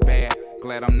 you got it bad.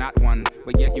 Glad I'm not one,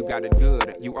 but yet you got it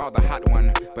good. You are the hot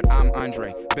one, but I'm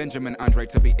Andre, Benjamin Andre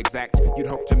to be exact. You'd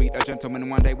hope to meet a gentleman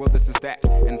one day, well this is that.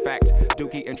 In fact,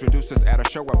 Dookie introduced us at a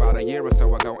show about a year or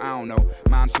so ago, I don't know.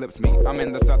 Mine slips me, I'm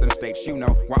in the southern states, you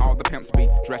know, where all the pimps be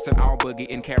dressing all boogie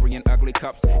and carrying ugly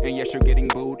cups. And yes, you're getting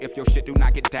booed if your shit do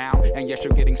not get down. And yes,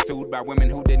 you're getting sued by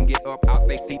women who didn't get up out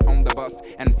they seat on the bus.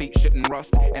 And feet shouldn't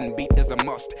rust, and beat is a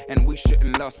must. And we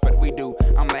shouldn't lust, but we do.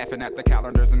 I'm laughing at the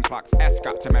calendars and clocks. Ask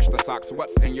Scott to match the socks.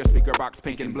 What's in your speaker box,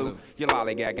 pink and blue? You're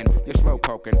lollygagging, you're slow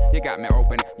poking, you got me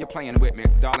open, you're playing with me,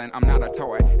 darling, I'm not a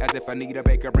toy. As if Anita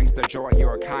Baker brings the joy,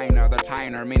 you're a kinder, the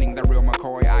tiner, meaning the real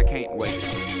McCoy, I can't wait.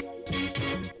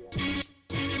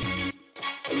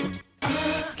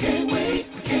 I can't wait,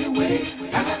 I can't wait,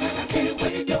 I can't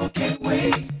wait, yo, can't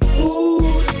wait.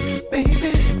 Ooh,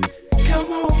 baby,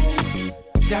 come on,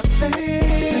 got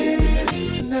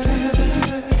plans tonight,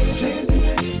 plans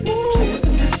tonight, plans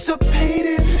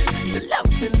anticipating the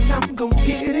loving I'm gon'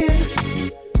 get in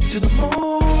to the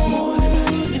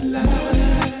morning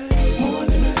light,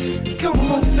 morning light. Come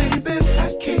on, baby,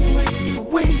 I can't wait, the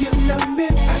way you love me,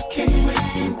 I can't wait,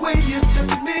 the way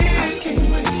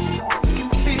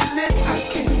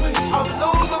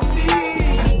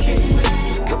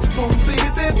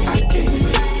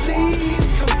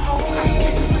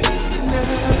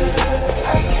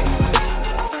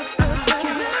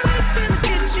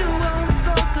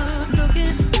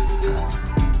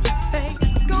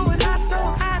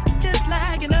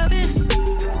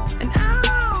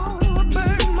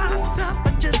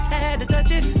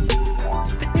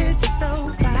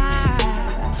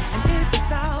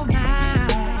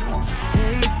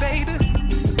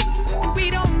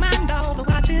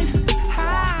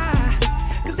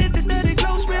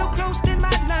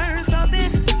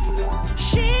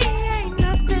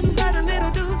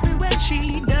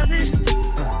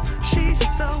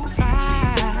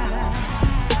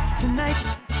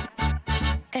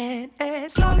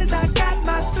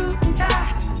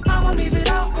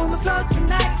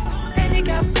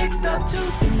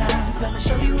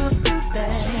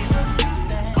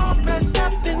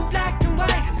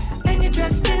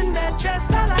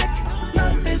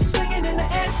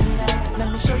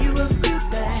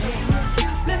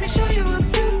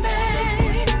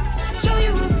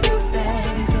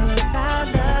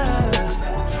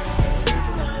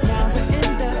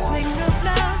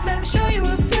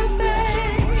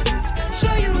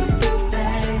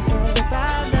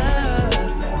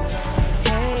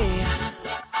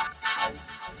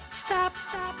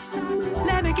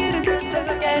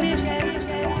had it.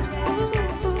 Ooh,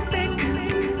 so thick.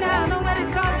 Now nobody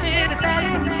called it a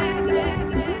daddy.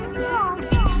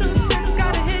 So sick,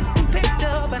 got a hit and picked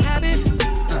up a habit.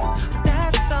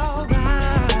 That's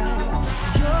alright,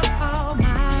 'cause you're all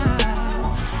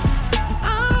mine.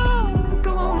 Oh,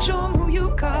 go on, show 'em who you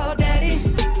call daddy.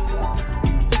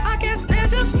 I guess they're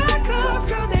just like us,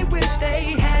 girl, they wish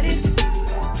they had it.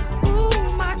 Ooh,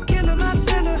 my killer, my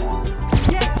thriller.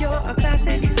 Yeah, you're a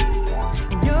classic,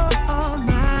 and you're all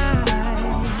mine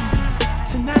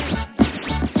tonight.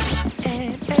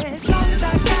 And as long as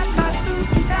I got my suit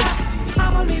and tie,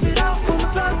 I'ma leave it all on the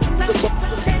floor tonight.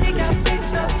 And you got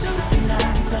fixed up to be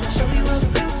nice. Let me show you a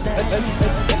few things.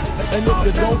 And if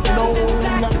you don't know,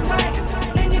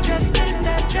 and you're dressed in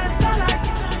that dress I like.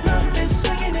 Love is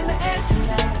swinging in the air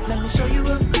tonight. Let me show you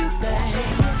a few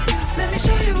things. Let me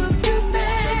show you a few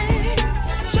things.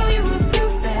 Show you a few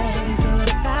things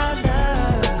about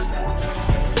love.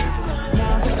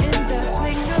 Now we're in the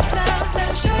swing of love. Let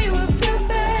me show you a few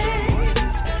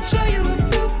things. Show you a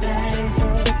few things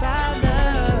about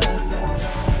love.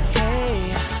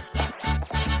 Hey.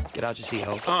 Get out your seat,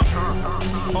 ho.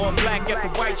 All black at the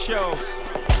white shows.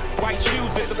 White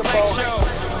shoes at the black shows.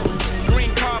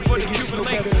 Green car for the Cuban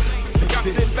links. Y'all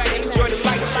sit back and enjoy the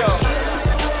light show.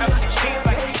 She's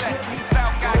like that.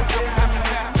 Style guy.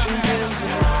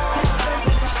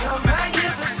 So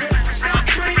magnificent. Stop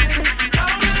dreaming. Oh,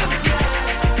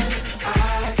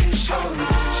 I can show you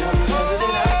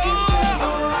everything I can tell.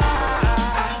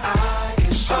 I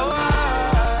can show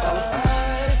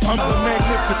I'm the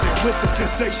magnificent with the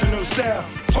sensational style.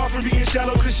 Far from being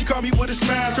shallow, cause she called me with a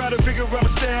smile. Try to figure out my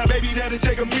style, baby, that'll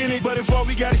take a minute. But if all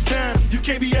we got is time, you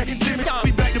can't be acting timid.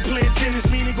 We back to playing tennis,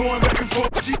 meaning going back and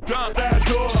forth. She dropped out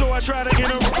door, so I try to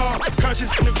interrupt.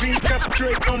 Conscious intervene,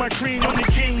 concentrate on my cream. I'm the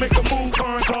king, make a move,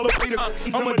 arms all the way to.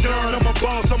 I'm a don, I'm a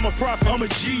boss, I'm a prophet, I'm a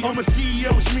G. I'm a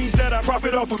CEO, which means that I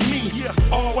profit off of me.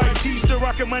 All white tee, still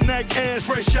rocking my Nike ass.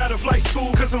 Fresh out of flight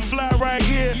school, cause I'm fly right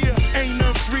here. Ain't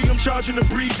nothing free, I'm charging to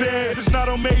breathe bad. If it's not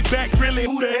on Maybach, really,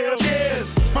 who the hell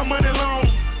cares? My money long,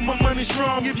 my money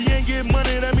strong. If you ain't get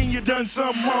money, that mean you done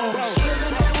something wrong.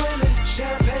 Swimming and women,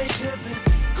 champagne sipping,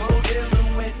 gold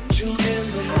earring with 2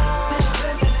 M's on it. This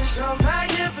living is so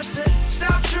magnificent.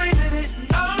 Stop dreaming it.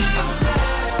 Oh,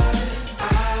 I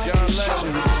can show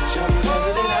you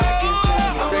everything I can say.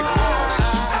 Big boss.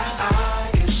 I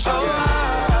can show you.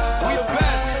 We the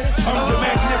best. I'm the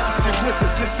magnificent with the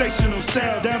sensational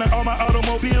style. Down at all my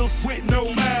automobiles with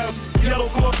no miles. Yellow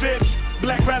Corvettes,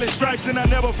 black rally stripes, and I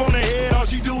never phone ahead. All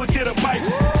she do is hit the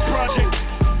pipes. Project,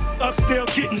 upscale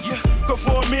kittens. Go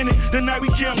for a minute, the night we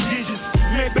count digits.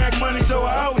 Made back money, so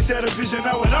I always had a vision.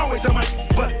 I would always have my,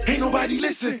 but ain't nobody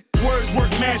listen. Words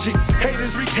work magic,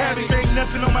 haters wreak havoc. Ain't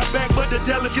nothing on my back but the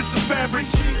delicates of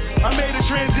fabrics. I made a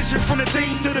transition from the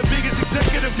things to the biggest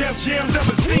executive Def Jams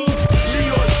ever seen.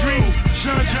 Leo's dream,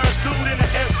 Sean John suit in the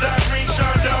S.I. green.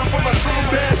 Sean down for my true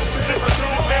bed. Zip a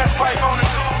suit, mass pipe on the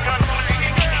tool, gun.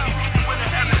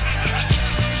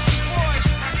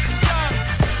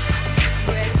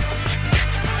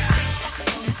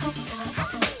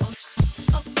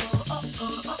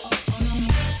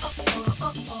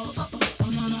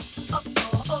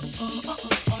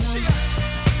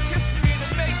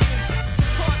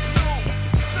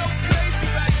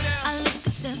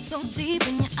 So deep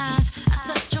in your eyes, I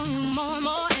touch on you more and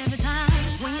more every time.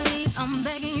 When you leave, I'm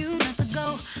begging you not to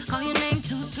go. Call your name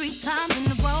 2-3 times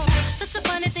in a row. Such a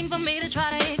funny thing for me to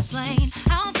try to explain.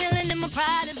 How I'm feeling and my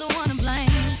pride is the one to blame.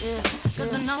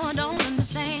 Cause I know I don't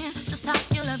understand just how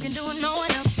your love can do it, no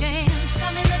one else can.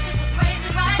 Got me looking so crazy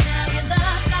right now. Your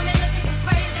love got me looking so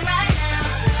crazy right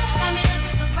now. Got me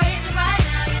looking so crazy right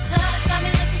now. Your touch got me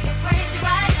looking so crazy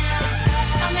right now.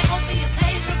 Got me hoping you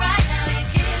page me right now. Your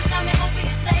kiss got me hoping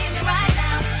you save me right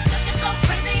now. Looking so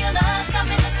crazy, your love got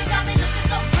me looking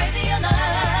so crazy, your love.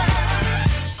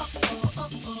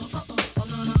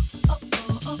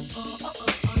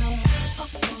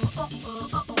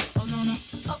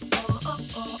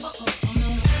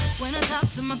 When I talk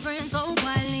to my friends so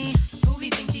quietly, who we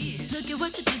think he is? Look at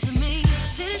what you did to me.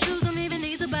 Fitted shoes don't even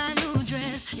need to buy a new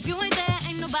dress. If you ain't there,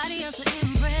 ain't nobody else to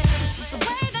impress. It's the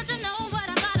way that you know what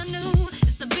I thought I knew.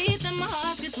 It's the beat that my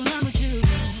heart gets when I'm with you.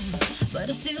 But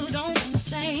I still don't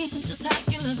understand just how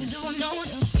you look and do what no one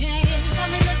else can. Got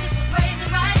me looking so crazy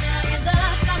right now. Your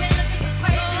love got me looking so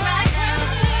crazy right now.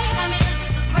 Got me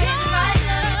looking so crazy right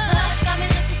now. Your touch got me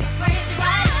looking so crazy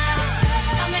right now.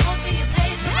 Got me hoping you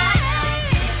page me right now. Your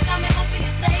kiss got me hoping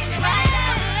you save me right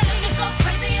now. Looking so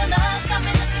crazy, your love got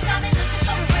me looking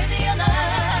so crazy, your love.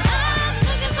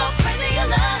 Looking so crazy, your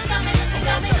love got me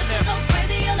looking so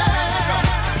crazy, your love.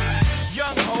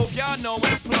 Young Hope, y'all know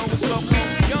when the flow is so cool.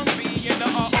 Young B in the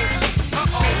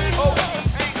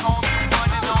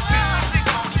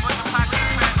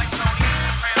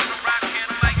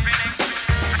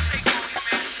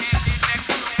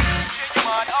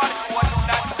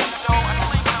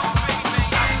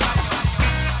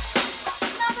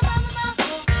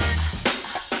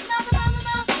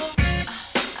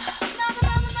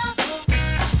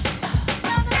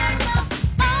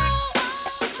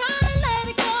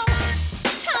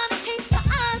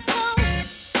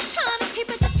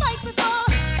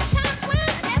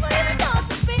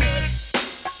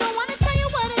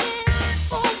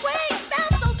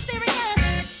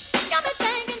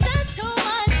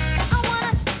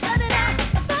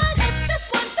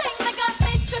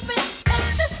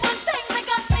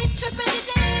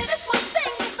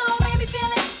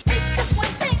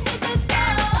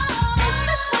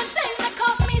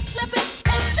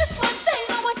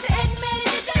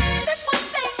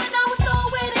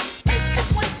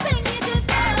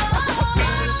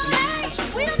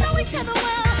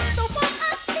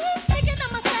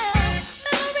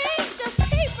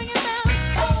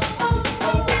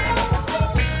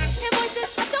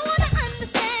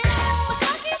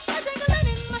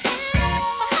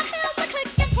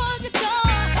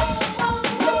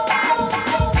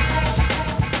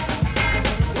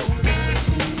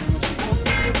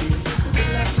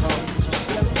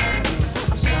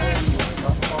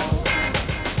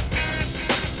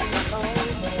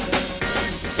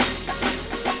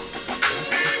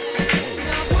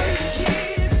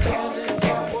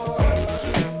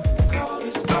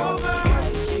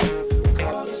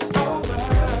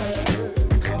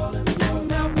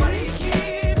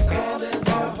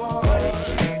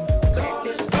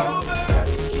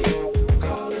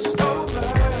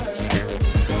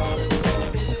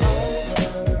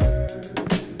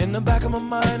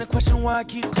I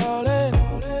keep calling.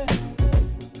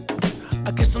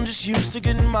 I guess I'm just used to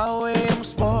getting my way. I'm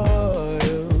spoiled.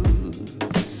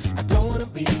 I don't wanna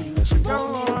be what you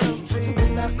don't wanna be. So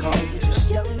when I call you,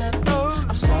 just yelling at me.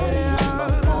 I'm sorry, it's my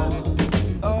fault.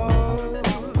 Oh,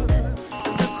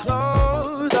 the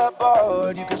clothes I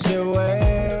bought, you can still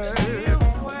wear.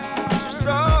 Just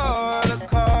all the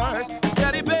cars,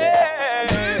 teddy bears.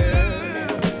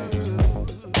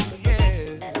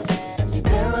 Yeah. See,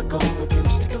 there I go again,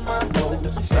 sticking my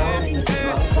nose. I'm sorry, it's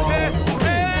my fault.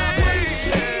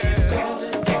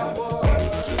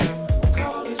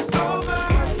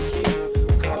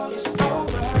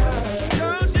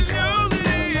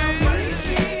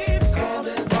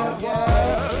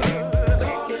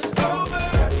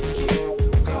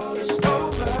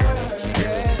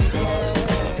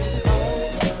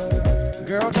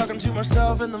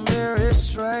 Myself in the mirror is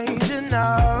strange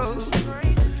enough.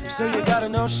 So you gotta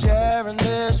know sharing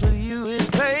this with you is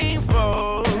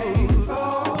painful.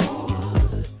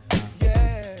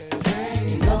 Yeah.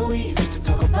 You know we used to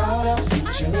talk about our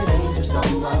future and angels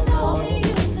on my phone.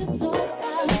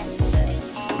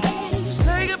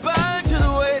 Say goodbye to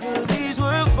the way the leaves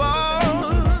would fall.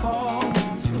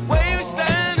 The way we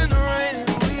stand in the rain and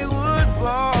we would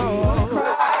fall.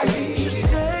 Just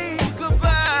say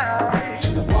goodbye to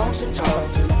the walks and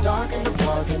talks in the dark and the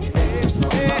park and the angels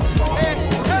on my phone.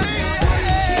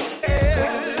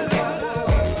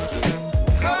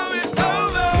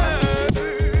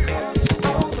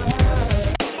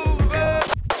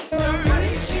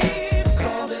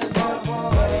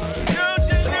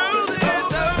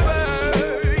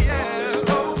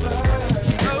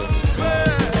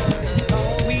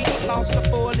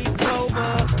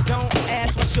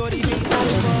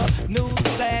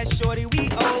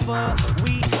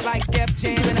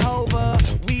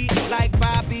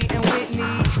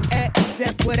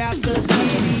 Without the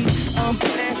titties,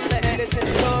 Samantha Anderson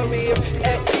story.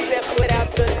 Except without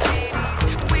the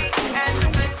titties, we had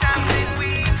some good time when we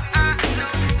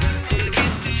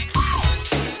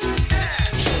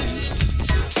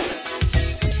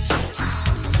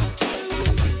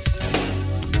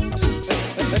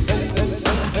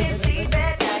Can't sleep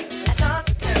at night, I toss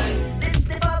and turn,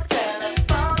 listening for the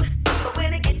telephone. But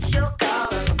when I get your call,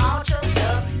 I'm all choked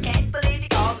up. Can't believe you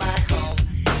called my home.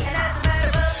 And as a matter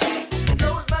of fact, it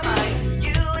blows my mind.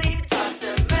 You would even talk to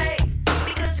me,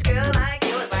 because a girl like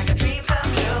you is like a dream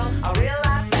come true, a real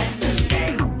life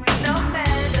fantasy. No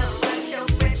matter what your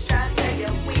friends try to tell you,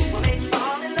 we will make you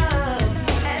fall in love,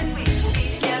 and we will be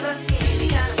together any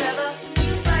kind of weather.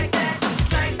 Just like that,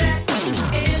 just like that.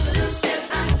 Every little step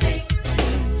I take,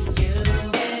 you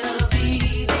will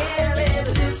be there. Every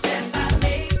little step I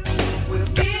make, we'll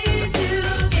be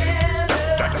together.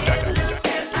 Every little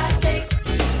step I take,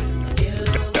 you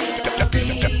will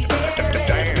be there.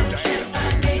 Every little step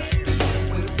I make,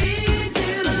 we'll be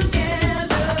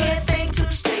together. I can't think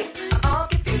too straight, I'm all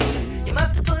confused. You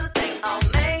must have put a thing on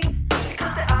me,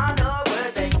 because there are no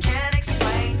words that can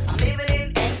explain. I'm living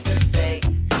in ecstasy,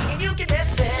 and you can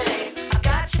best believe I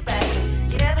got your back.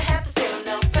 You never have to feel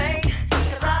no pain,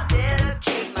 because I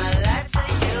dedicate my life to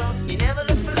you. You never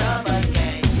look for love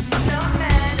again. No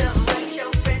matter what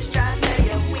your friends try to tell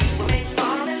you, we will make you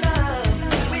fall in love.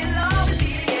 We'll always be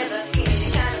together, any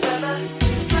kind of weather.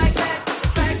 Just like that,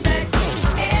 just like that.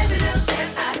 Every little step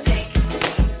I take,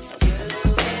 you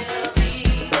will be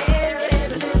there.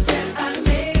 Every little step I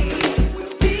make,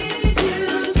 we'll be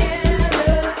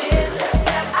together. Every little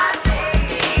step I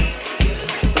take,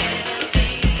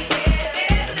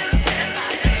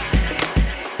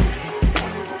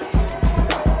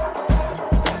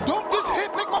 Don't this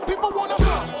hit make my people wanna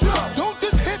Don't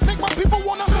this hit make my people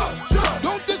wanna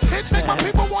Don't this hit make my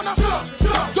people wanna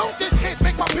Don't this hit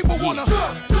make my people wanna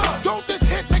Don't this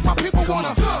hit make my people wanna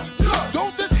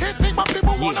Don't this hit make my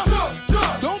people wanna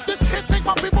Don't this hit make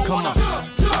my people wanna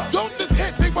Don't this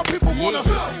hit make my people wanna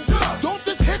Don't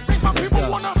this hit make my people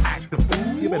wanna Act the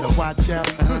fool. You better watch out.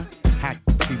 Hack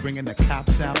be bringing the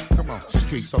cops out. Come on,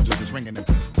 street soldiers is ringing them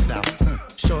out.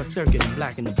 Short circuit and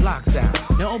blacking the blocks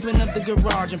out. Now open up the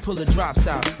garage and pull the drops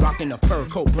out. Rocking the fur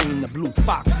coat, bringing the blue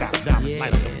fox out. Diamonds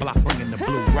light up the block, bringing the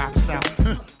blue rocks out.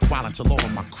 While until all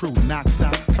of my crew knocks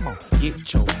out. Come on,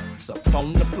 get your ass up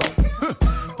on the floor.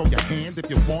 Throw your hands if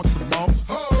you want some more.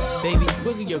 Baby,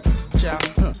 wiggle your out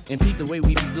and peep the way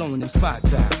we be blowing them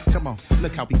spots out. Come on,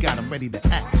 look how we got them ready to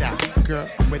act out. Girl,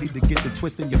 I'm ready to get the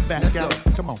twist in your back Let's out.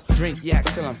 go. Come on, drink yak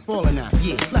till I'm falling out.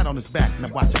 Yeah, flat on his back, now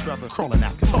watch your brother crawling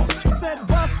out. Talk to him. Said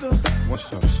Buster,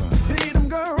 What's up, son? see them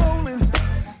girl rolling,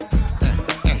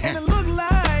 and it look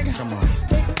like Come on.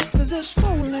 cause it's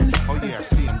swollen. Oh yeah, I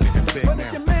see him getting big But now.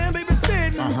 if your man baby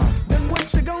sitting, then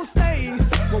what you gonna say?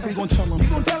 What we gonna tell him? You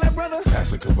gonna tell that brother?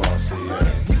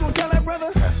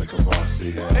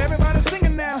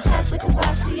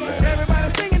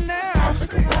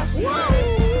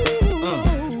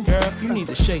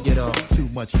 Shake it off. Too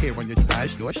much hair on your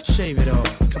eyes, shave it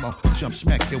off. Come on, jump,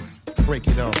 smack your, break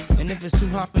it off. And if it's too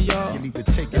hot for y'all, you need to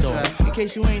take it off. Right. In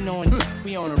case you ain't knowing,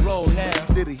 we on a roll now.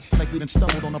 Diddy, like we done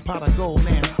stumbled on a pot of gold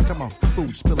now. Come on,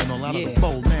 food spilling all out of the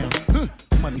bowl now.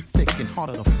 Money thick and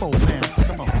harder to fold now.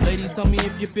 Come on. Ladies, tell me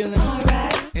if you're feeling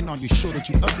alright. And are you sure that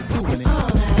you up to doing it?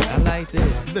 I like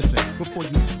this. Listen, before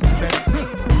you bet, we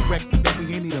wreck that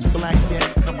we ain't even black yet.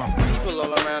 Come on. People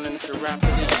all around and it's a rap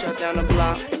till they shut down the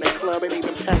block. And the club ain't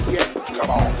even packed yet. Come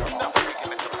on. Enough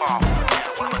drinking at the bar.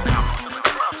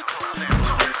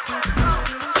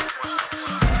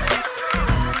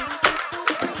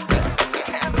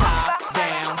 Top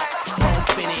down, chrome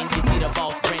spinning. You see the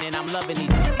boss grinning. I'm loving these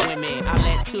women. I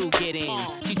let two get in.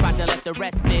 She tried to let the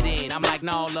rest fit in. I'm like,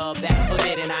 no, love, that's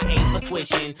forbidden. I ain't for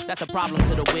swishing. That's a problem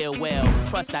to the will well.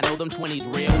 Trust, I know them 20s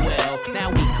real well.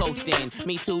 Now we coasting.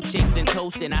 Me two chicks and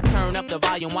toasting. I turn up the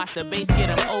volume, watch the bass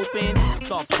get them open.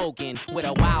 Soft spoken with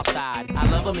a wild side. I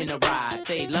love them in the ride.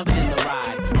 They love it in the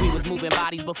ride. We was moving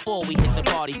bodies before we hit the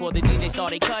party. Before the DJ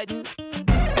started cutting.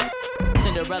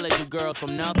 Cinderella, you girls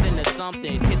from nothing to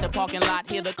something. Hit the parking lot,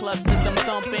 hear the club system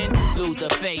thumping. Lose the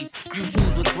face. You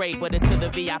twos was great, but it's to the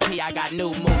VIP. I got new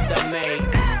moves to make.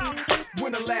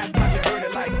 When the last time you heard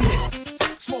it like this?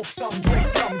 Smoke some, drink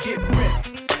some, get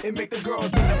ripped. And make the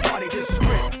girls in the party just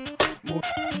strip.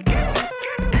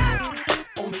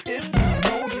 Only if you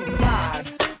know you live.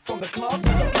 From the club to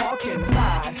the parking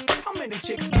lot. How many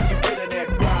chicks can you fit in that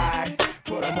ride?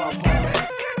 Put them up,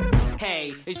 homie.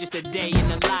 Hey, it's just a day in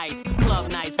the life. Club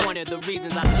nights, one of the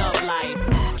reasons I love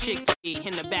life. Chicks be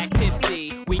in the back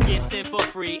tipsy. We get tip for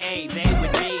free, ayy, they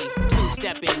with me.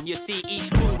 Two-stepping, you see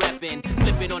each crew reppin'.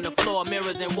 Slipping on the floor,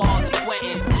 mirrors and walls are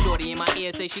sweating. Shorty in my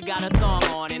ear say she got a thong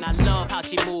on. And I love how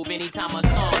she move anytime a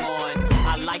song on.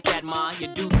 I like that, ma, you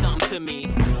do something to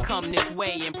me. Come this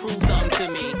way and prove something to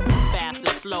me. Fast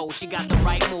or slow, she got the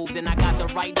right moves. And I got the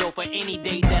right dough for any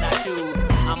date that I choose.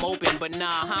 I'm open, but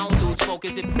nah, I don't lose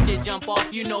focus. If you did jump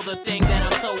off, you know the thing that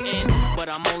I'm so in. But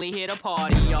I'm only here to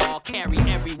party, y'all. Carry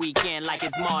every weekend like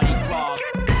it's Mardi Gras.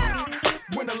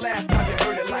 When the last time you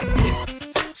heard it like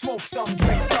this? Smoke some,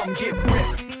 drink some, get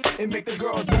ripped. And make the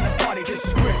girls in the party just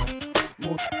strip.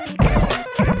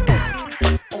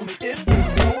 Only if you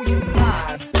know you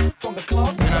live. From the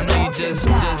club to and I know you just.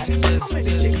 And I know you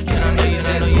just. And I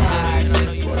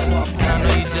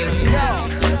know you just. And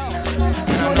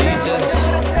I know you just.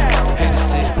 Hate to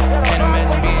see it. Can't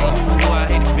imagine being you who I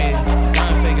hate to be. I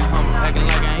ain't faking humble, acting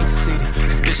like I ain't conceited.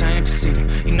 Cause bitch, I ain't conceited.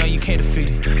 You know you can't defeat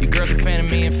it. Your girl's a fan of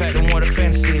me, in fact, I'm more the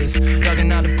fantasy is.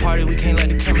 Dugging out the party, we can't let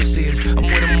the camera see us. I'm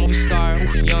with a movie star,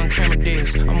 ooh, young Cameron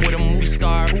Diaz. I'm with a movie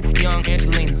star, ooh, young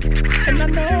Angelina. And I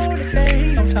know they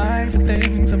say I'm tired of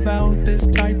things about this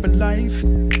type of life.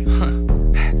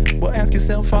 Well, ask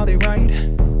yourself, are they right?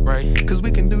 Right. Cause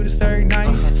we can do this every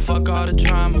night. Fuck all the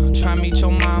drama, try meet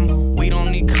your mama. We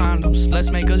don't need condoms, let's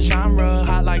make a genre.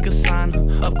 Hot like a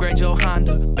sauna, upgrade your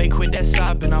Honda. Bake quit that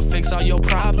sobbing, I'll fix all your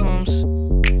problems.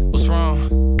 What's wrong?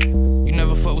 You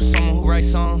never fuck with someone who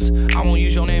writes songs. I won't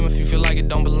use your name if you feel like it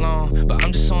don't belong. But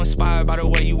I'm just so inspired by the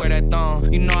way you wear that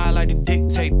thong. You know I like to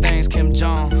dictate things, Kim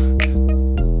Jong.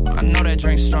 I know that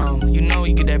drink strong. You know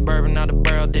he get that bourbon out the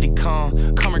barrel, did he come?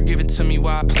 Come or give it to me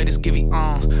while I play this givey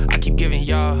on. I keep giving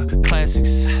y'all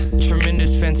classics.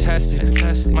 Tremendous, fantastic.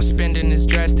 My spending is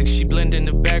drastic. She blend in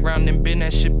the background and bend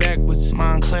that shit backwards.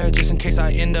 Montclair, just in case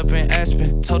I end up in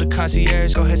Aspen. Told the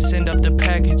concierge, go ahead, send up the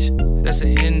package. That's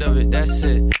the end of it, that's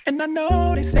it. And I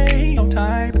know they say all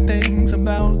type of things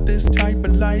about this type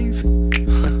of life.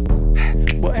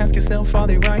 Well, ask yourself, are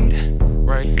they right?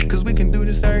 Right. Cause we can do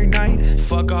this every night.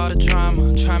 Fuck all the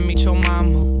drama, try meet your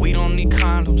mama. We don't need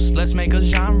condoms, let's make a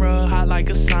genre. Hot like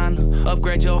a sauna,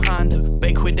 upgrade your Honda.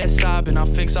 Bake quit that sobbing, I'll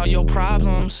fix all your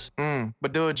problems.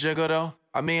 But do a jiggle though.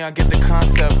 I mean, I get the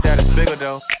concept that it's bigger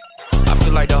though. I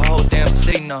feel like the whole damn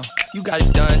city know. You got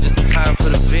it done just in time for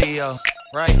the video,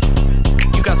 right?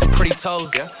 You got some pretty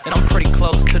toes, yeah. And I'm pretty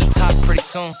close to the top pretty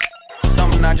soon.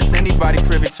 Something not just anybody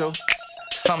privy to.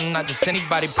 Something not just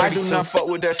anybody privy to. I do not fuck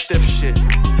with that stiff shit.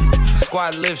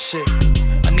 Squad live shit.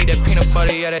 I need that peanut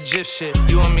butter, yeah, that Jif shit.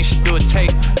 You and me should do a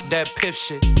tape, that piff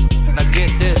shit. Now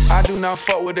get this. I do not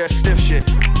fuck with that stiff shit.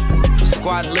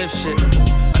 Squad live shit.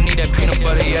 I need that peanut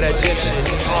butter, yeah, that Jif shit.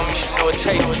 You and me should do a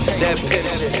tape, that piff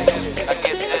shit. Now get this.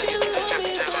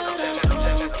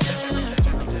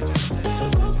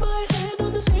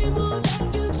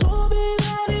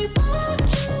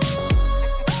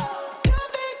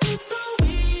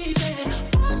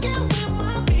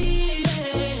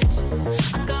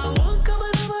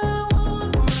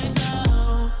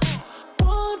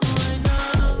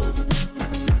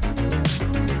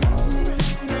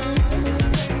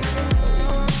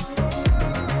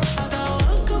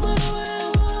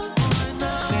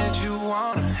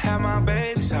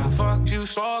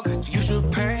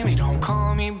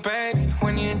 baby.